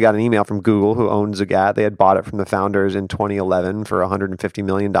randomly got an email from Google, who owns Zagat. They had bought it from the founders in 2011 for $150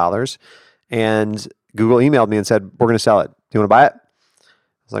 million. And Google emailed me and said, we're going to sell it. Do you want to buy it?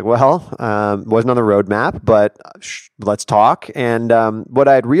 I was like, well, wasn't on the roadmap, but let's talk. And what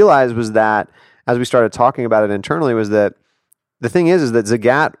I had realized was that as we started talking about it internally was that the thing is that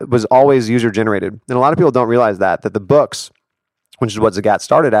Zagat was always user generated. And a lot of people don't realize that the books, which is what Zagat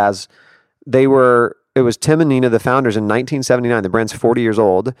started as, it was Tim and Nina, the founders in 1979, the brand's 40 years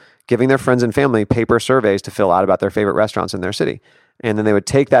old, giving their friends and family paper surveys to fill out about their favorite restaurants in their city. And then they would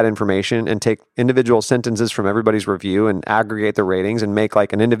take that information and take individual sentences from everybody's review and aggregate the ratings and make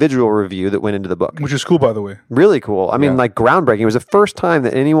like an individual review that went into the book. Which is cool, by the way. Really cool. I mean, like groundbreaking. It was the first time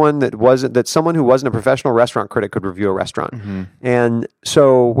that someone who wasn't a professional restaurant critic could review a restaurant. Mm-hmm. And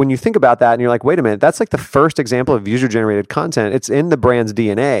so when you think about that and you're like, wait a minute, that's like the first example of user generated content. It's in the brand's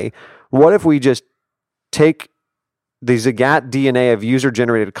DNA. What if we just take the Zagat DNA of user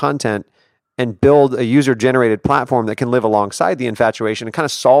generated content and build a user-generated platform that can live alongside the Infatuation and kind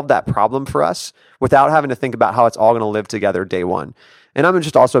of solve that problem for us without having to think about how it's all going to live together day one. And I'm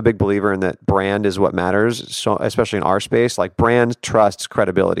just also a big believer in that brand is what matters, so especially in our space. Like brand, trust,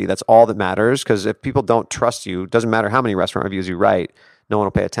 credibility. That's all that matters, because if people don't trust you, it doesn't matter how many restaurant reviews you write, no one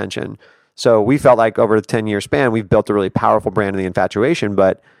will pay attention. So we felt like over the 10-year span, we've built a really powerful brand in the Infatuation,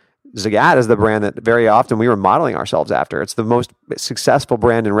 but Zagat is the brand that very often we were modeling ourselves after. It's the most successful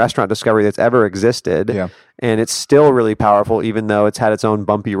brand in restaurant discovery that's ever existed. Yeah. And it's still really powerful, even though it's had its own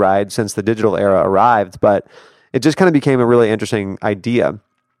bumpy ride since the digital era arrived. But it just kind of became a really interesting idea.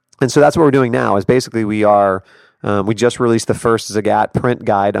 And so that's what we're doing now is basically we just released the first Zagat print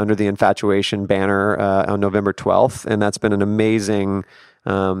guide under the Infatuation banner on November 12th. And that's been an amazing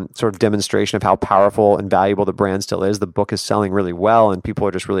sort of demonstration of how powerful and valuable the brand still is. The book is selling really well and people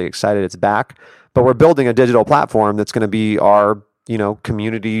are just really excited it's back. But we're building a digital platform that's going to be our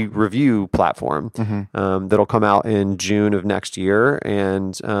community review platform that'll come out in June of next year.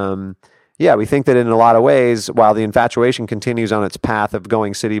 And we think that in a lot of ways, while the Infatuation continues on its path of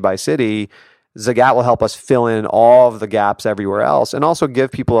going city by city, Zagat will help us fill in all of the gaps everywhere else and also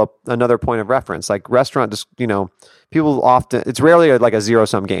give people another point of reference. Like restaurant, people often, it's rarely like a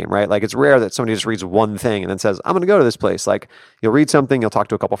zero-sum game, right? Like it's rare that somebody just reads one thing and then says, I'm going to go to this place. Like you'll read something, you'll talk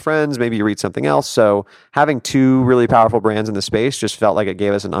to a couple friends, maybe you read something else. So having two really powerful brands in the space just felt like it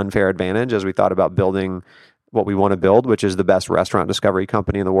gave us an unfair advantage as we thought about building what we want to build, which is the best restaurant discovery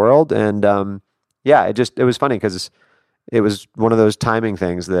company in the world. And it was funny because it was one of those timing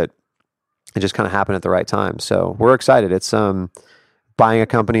things that it just kind of happened at the right time. So we're excited. It's buying a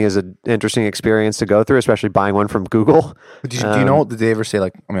company is an interesting experience to go through, especially buying one from Google. Do you know, did they ever say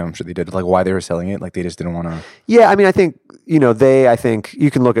like, I mean, I'm sure they did, like why they were selling it? Like they just didn't want to. Yeah. I mean, I think, I think you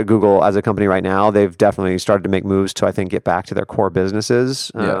can look at Google as a company right now. They've definitely started to make moves to, I think, get back to their core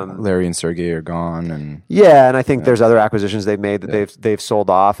businesses. Larry and Sergey are gone. And I think there's other acquisitions they've made that they've sold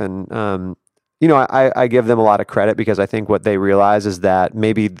off. And, I give them a lot of credit because I think what they realize is that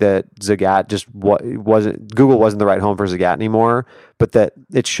maybe that Zagat Google wasn't the right home for Zagat anymore, but that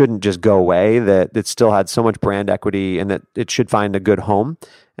it shouldn't just go away, that it still had so much brand equity and that it should find a good home.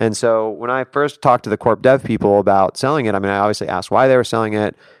 And so when I first talked to the corp dev people about selling it, I mean, I obviously asked why they were selling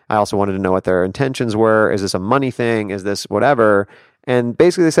it. I also wanted to know what their intentions were. Is this a money thing? Is this whatever? And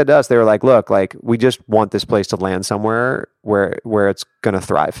basically they said to us, they were like, look, like we just want this place to land somewhere where it's going to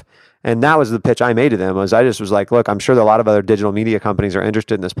thrive. And that was the pitch I made to them. I just was like, look, I'm sure that a lot of other digital media companies are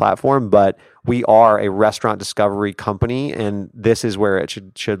interested in this platform, but we are a restaurant discovery company, and this is where it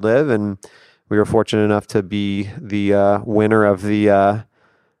should live. And we were fortunate enough to be the winner of the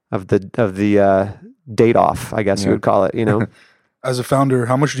date off, I guess you would call it. As a founder,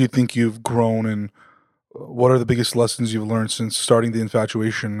 how much do you think you've grown, and what are the biggest lessons you've learned since starting the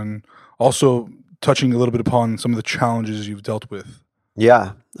Infatuation, and also touching a little bit upon some of the challenges you've dealt with?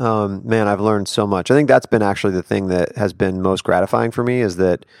 Yeah. Man, I've learned so much. I think that's been actually the thing that has been most gratifying for me is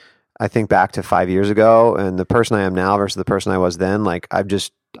that I think back to 5 years ago and the person I am now versus the person I was then. Like I've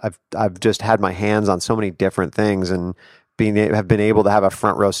just had my hands on so many different things and have been able to have a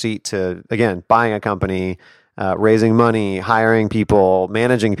front row seat to, again, buying a company, raising money, hiring people,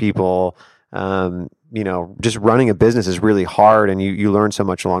 managing people, just running a business is really hard, and you learn so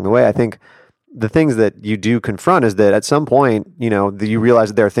much along the way. I think the things that you do confront is that at some point, you realize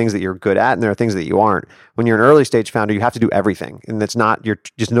that there are things that you're good at and there are things that you aren't. When you're an early stage founder, you have to do everything, and that's not you're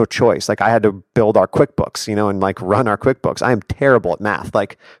just no choice. Like I had to build our QuickBooks, and like run our QuickBooks. I am terrible at math.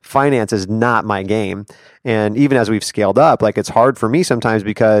 Like finance is not my game. And even as we've scaled up, like it's hard for me sometimes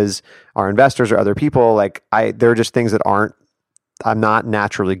because our investors or other people, there are just things that I'm not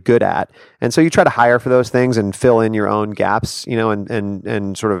naturally good at. And so you try to hire for those things and fill in your own gaps,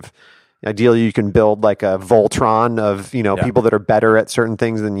 and sort of ideally you can build like a Voltron of, people that are better at certain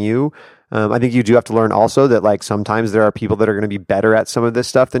things than you. I think you do have to learn also that like sometimes there are people that are going to be better at some of this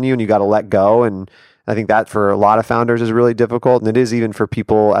stuff than you, and you got to let go. And I think that for a lot of founders is really difficult. And it is even for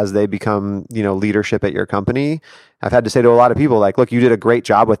people as they become, leadership at your company. I've had to say to a lot of people, like, look, you did a great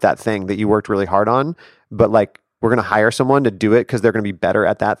job with that thing that you worked really hard on, but like, we're going to hire someone to do it because they're going to be better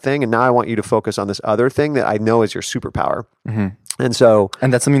at that thing. And now I want you to focus on this other thing that I know is your superpower. Mm-hmm.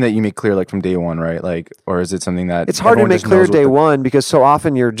 And that's something that you make clear like from day one, right? Like, or is it something that it's hard to make clear day one because so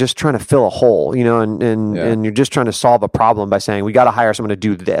often you're just trying to fill a hole, and you're just trying to solve a problem by saying we got to hire someone to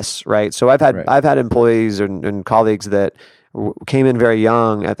do this, right? So I've had employees and colleagues that came in very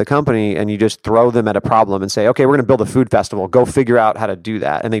young at the company, and you just throw them at a problem and say, okay, we're going to build a food festival. Go figure out how to do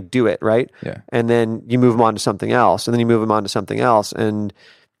that. And they do it, right? Yeah. And then you move them on to something else, and then you move them on to something else. And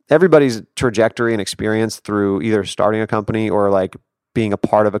everybody's trajectory and experience through either starting a company or like being a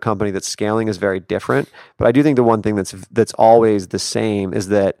part of a company that's scaling is very different. But I do think the one thing that's always the same is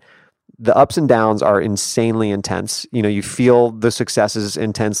that the ups and downs are insanely intense. You feel the successes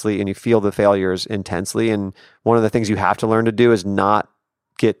intensely and you feel the failures intensely. And one of the things you have to learn to do is not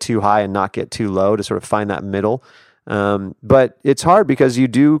get too high and not get too low, to sort of find that middle. But it's hard because you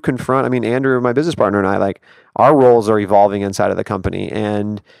do confront, Andrew, my business partner, and I, like, our roles are evolving inside of the company.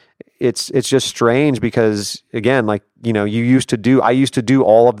 And it's just strange because, again, like, I used to do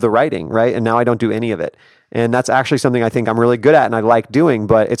all of the writing, right? And now I don't do any of it. And that's actually something I think I'm really good at and I like doing,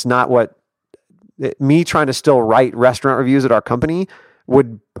 but it's not me trying to still write restaurant reviews at our company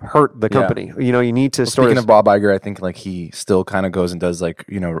would hurt the company. Yeah. You need to Speaking of Bob Iger, I think like he still kind of goes and does like,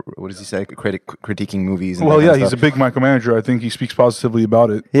 what does he say? Critiquing movies. And he's a big micromanager. I think he speaks positively about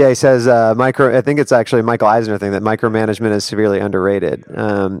it. Yeah, he says I think it's actually a Michael Eisner thing that micromanagement is severely underrated.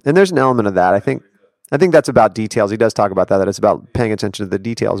 And there's an element of that. I think that's about details. He does talk about that it's about paying attention to the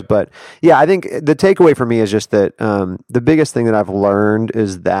details. But yeah, I think the takeaway for me is just that the biggest thing that I've learned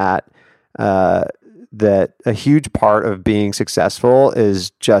is that that a huge part of being successful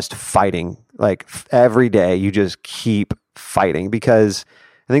is just fighting. Like every day you just keep fighting, because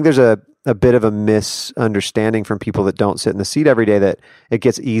I think there's a bit of a misunderstanding from people that don't sit in the seat every day that it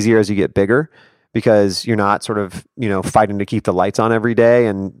gets easier as you get bigger, because you're not sort of, fighting to keep the lights on every day.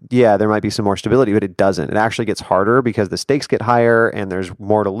 And yeah, there might be some more stability, but it doesn't. It actually gets harder because the stakes get higher and there's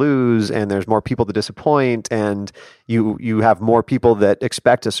more to lose and there's more people to disappoint, and you have more people that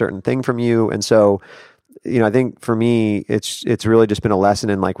expect a certain thing from you. And so, I think for me, it's really just been a lesson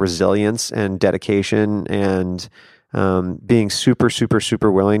in like resilience and dedication and being super, super, super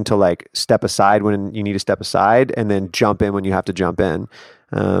willing to like step aside when you need to step aside and then jump in when you have to jump in.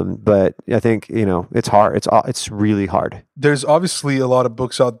 But I think, it's hard. It's really hard. There's obviously a lot of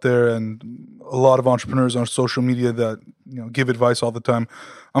books out there and a lot of entrepreneurs on social media that, give advice all the time.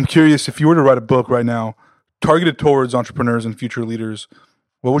 I'm curious, if you were to write a book right now targeted towards entrepreneurs and future leaders,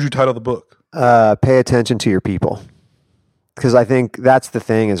 what would you title the book? Pay attention to your people. Because I think that's the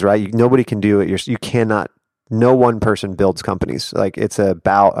thing is, right, nobody can do it. You cannot, no one person builds companies. Like it's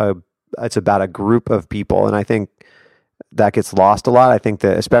about a group of people. And I think that gets lost a lot. I think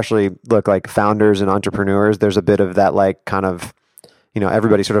that especially like founders and entrepreneurs, there's a bit of that like kind of,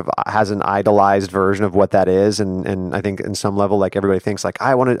 everybody sort of has an idolized version of what that is. And I think in some level, like everybody thinks like,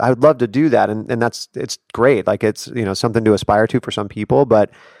 I would love to do that. And it's great. Like it's, something to aspire to for some people,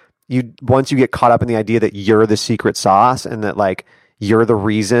 but once you get caught up in the idea that you're the secret sauce and that like you're the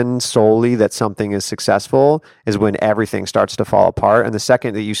reason solely that something is successful, is when everything starts to fall apart. And the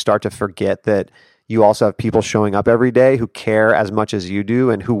second that you start to forget that you also have people showing up every day who care as much as you do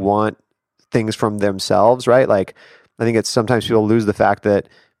and who want things from themselves, right? Like, I think it's sometimes people lose the fact that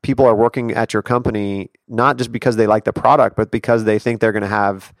people are working at your company not just because they like the product, but because they think they're going to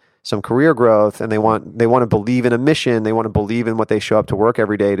have some career growth, and they want to believe in a mission. They want to believe in what they show up to work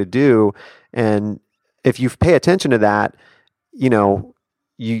every day to do. And if you pay attention to that, you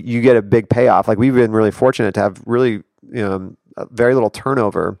get a big payoff. Like we've been really fortunate to have really, very little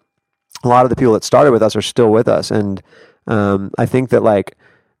turnover. A lot of the people that started with us are still with us. And I think that like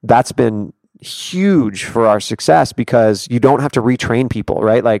that's been huge for our success because you don't have to retrain people,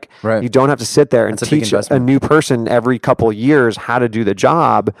 right? Like Right. you don't have to sit there and That's a big teach a investment. new person every couple of years how to do the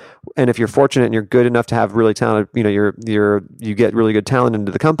job. And if you're fortunate and you're good enough to have really talented, you get really good talent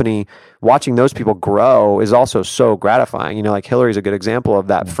into the company, watching those people grow is also so gratifying. Like Hillary's a good example of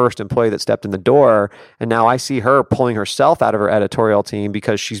that first employee that stepped in the door. And now I see her pulling herself out of her editorial team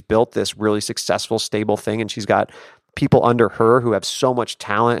because she's built this really successful, stable thing. And she's got people under her who have so much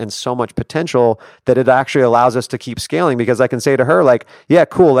talent and so much potential that it actually allows us to keep scaling, because I can say to her like, yeah,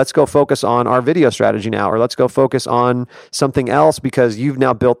 cool, let's go focus on our video strategy now, or let's go focus on something else because you've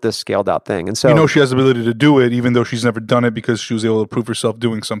now built this scaled out thing. And so she has the ability to do it even though she's never done it because she was able to prove herself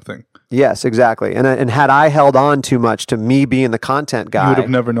doing something. Yes, exactly. And had I held on too much to me being the content guy, You would have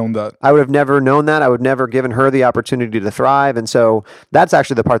never known that. I would have never known that. I would never given her the opportunity to thrive. And so that's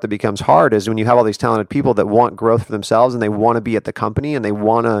actually the part that becomes hard, is when you have all these talented people that want growth for themselves and they want to be at the company and they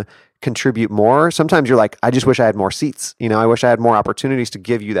want to contribute more. Sometimes you're like, I just wish I had more seats. I wish I had more opportunities to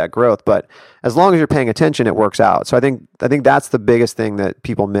give you that growth. But as long as you're paying attention, it works out. So I think that's the biggest thing that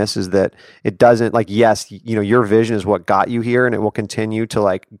people miss, is that it doesn't, like, yes, your vision is what got you here and it will continue to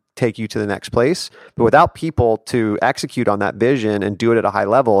like take you to the next place. But without people to execute on that vision and do it at a high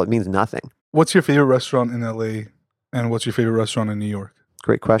level, it means nothing. What's your favorite restaurant in LA and what's your favorite restaurant in New York?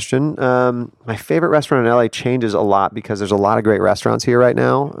 Great question. My favorite restaurant in LA changes a lot because there's a lot of great restaurants here right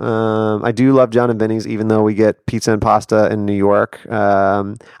now. I do love John and Vinny's, even though we get pizza and pasta in New York.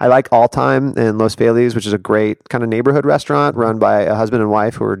 I like All Time in Los Feliz, which is a great kind of neighborhood restaurant run by a husband and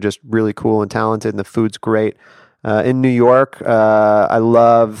wife who are just really cool and talented, and the food's great. In New York,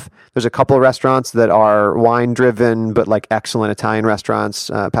 there's a couple of restaurants that are wine driven, but like excellent Italian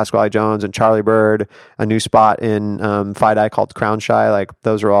restaurants, Pasquale Jones and Charlie Bird, a new spot in Fidei called Crown Shy. Like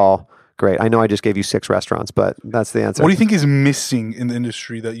those are all great. I know I just gave you 6 restaurants, but that's the answer. What do you think is missing in the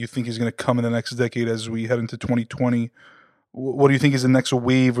industry that you think is going to come in the next decade as we head into 2020? What do you think is the next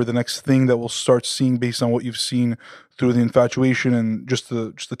wave or the next thing that we'll start seeing based on what you've seen through the Infatuation and just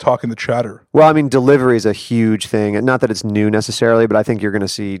the talk and the chatter? Well, I mean, delivery is a huge thing. And not that it's new necessarily, but I think you're going to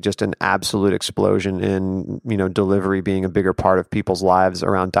see just an absolute explosion in, delivery being a bigger part of people's lives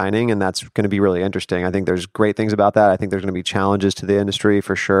around dining. And that's going to be really interesting. I think there's great things about that. I think there's going to be challenges to the industry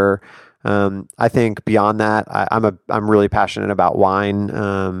for sure. I think beyond that, I'm really passionate about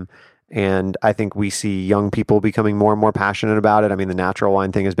wine. And I think we see young people becoming more and more passionate about it. I mean, the natural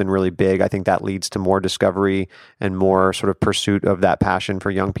wine thing has been really big. I think that leads to more discovery and more sort of pursuit of that passion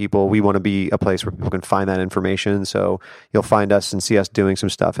for young people. We want to be a place where people can find that information. So you'll find us and see us doing some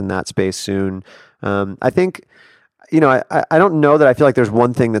stuff in that space soon. I think, I don't know that I feel like there's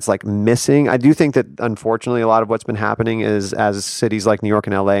one thing that's like missing. I do think that unfortunately a lot of what's been happening is as cities like New York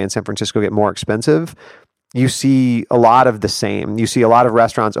and LA and San Francisco get more expensive, you see a lot of the same. You see a lot of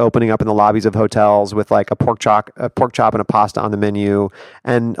restaurants opening up in the lobbies of hotels with like a pork chop and a pasta on the menu,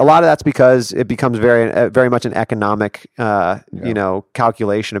 and a lot of that's because it becomes very much an economic,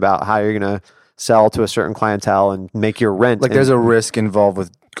 calculation about how you're going to sell to a certain clientele and make your rent. Like there's a risk involved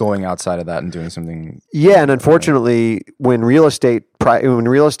with going outside of that and doing something. Yeah, and unfortunately, when real estate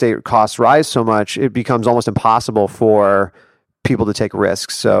costs rise so much, it becomes almost impossible for people to take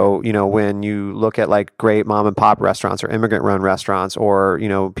risks. So, when you look at like great mom and pop restaurants or immigrant run restaurants, or,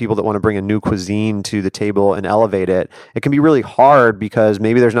 people that want to bring a new cuisine to the table and elevate it, it can be really hard because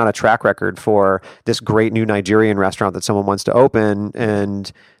maybe there's not a track record for this great new Nigerian restaurant that someone wants to open,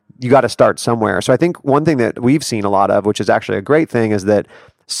 and you got to start somewhere. So I think one thing that we've seen a lot of, which is actually a great thing, is that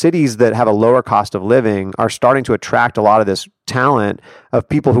cities that have a lower cost of living are starting to attract a lot of this talent of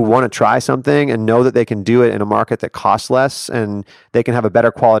people who want to try something and know that they can do it in a market that costs less and they can have a better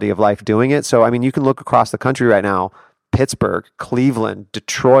quality of life doing it. So, I mean, you can look across the country right now, Pittsburgh, Cleveland,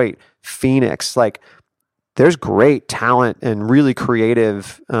 Detroit, Phoenix, like there's great talent and really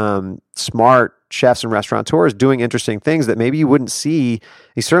creative, smart chefs and restaurateurs doing interesting things that maybe you wouldn't see.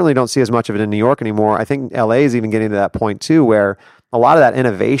 You certainly don't see as much of it in New York anymore. I think LA is even getting to that point too, where a lot of that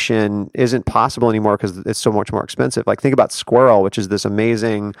innovation isn't possible anymore because it's so much more expensive. Like think about Squirrel, which is this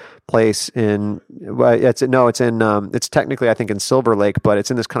amazing place it's technically I think in Silver Lake, but it's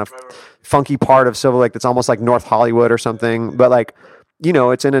in this kind of funky part of Silver Lake that's almost like North Hollywood or something. But like,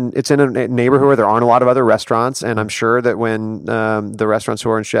 it's in a neighborhood where there aren't a lot of other restaurants, and I'm sure that when the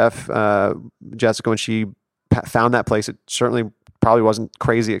restaurateur and chef Jessica, when she found that place, it certainly probably wasn't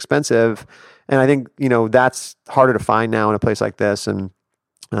crazy expensive. And I think, that's harder to find now in a place like this. And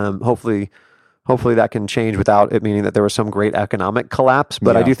hopefully that can change without it meaning that there was some great economic collapse.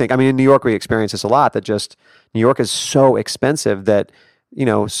 But I do think, in New York, we experience this a lot, that just New York is so expensive that,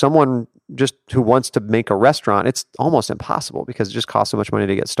 someone just who wants to make a restaurant, it's almost impossible because it just costs so much money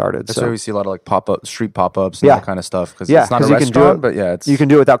to get started. That's why we see a lot of like street pop-ups and that kind of stuff, because it's not a restaurant, but you can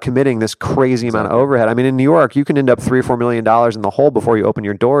do it without committing this crazy amount of overhead. I mean, in New York, you can end up $3 or $4 million in the hole before you open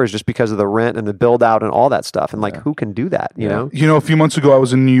your doors just because of the rent and the build out and all that stuff. And like, who can do that? You know, a few months ago, I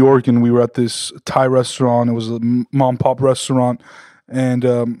was in New York and we were at this Thai restaurant. It was a mom pop restaurant, and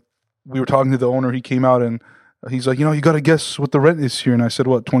we were talking to the owner. He came out and he's like, you got to guess what the rent is here. And I said,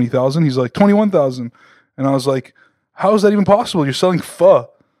 what, 20,000? He's like, 21,000. And I was like, how is that even possible? You're selling pho.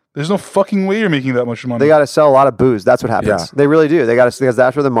 There's no fucking way you're making that much money. They got to sell a lot of booze. That's what happens. Yeah. They really do. They got to, because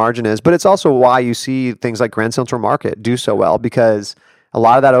that's where the margin is. But it's also why you see things like Grand Central Market do so well, because a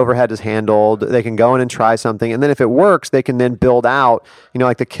lot of that overhead is handled. They can go in and try something, and then if it works, they can then build out.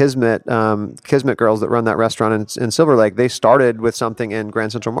 Like the Kismet girls that run that restaurant in Silver Lake. They started with something in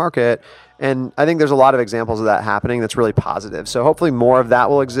Grand Central Market, and I think there's a lot of examples of that happening. That's really positive. So hopefully more of that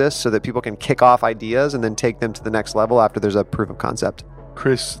will exist, so that people can kick off ideas and then take them to the next level after there's a proof of concept.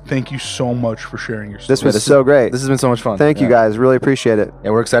 Chris, thank you so much for sharing your story. This was so great. This has been so much fun. Thank you guys. Really appreciate it.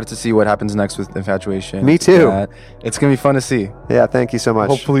 Yeah, we're excited to see what happens next with Infatuation. Me too. It's going to be fun to see. Yeah, thank you so much.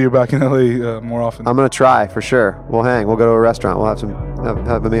 Hopefully you're back in LA more often. I'm going to try for sure. We'll hang. We'll go to a restaurant. We'll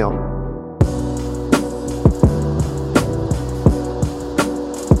have a meal.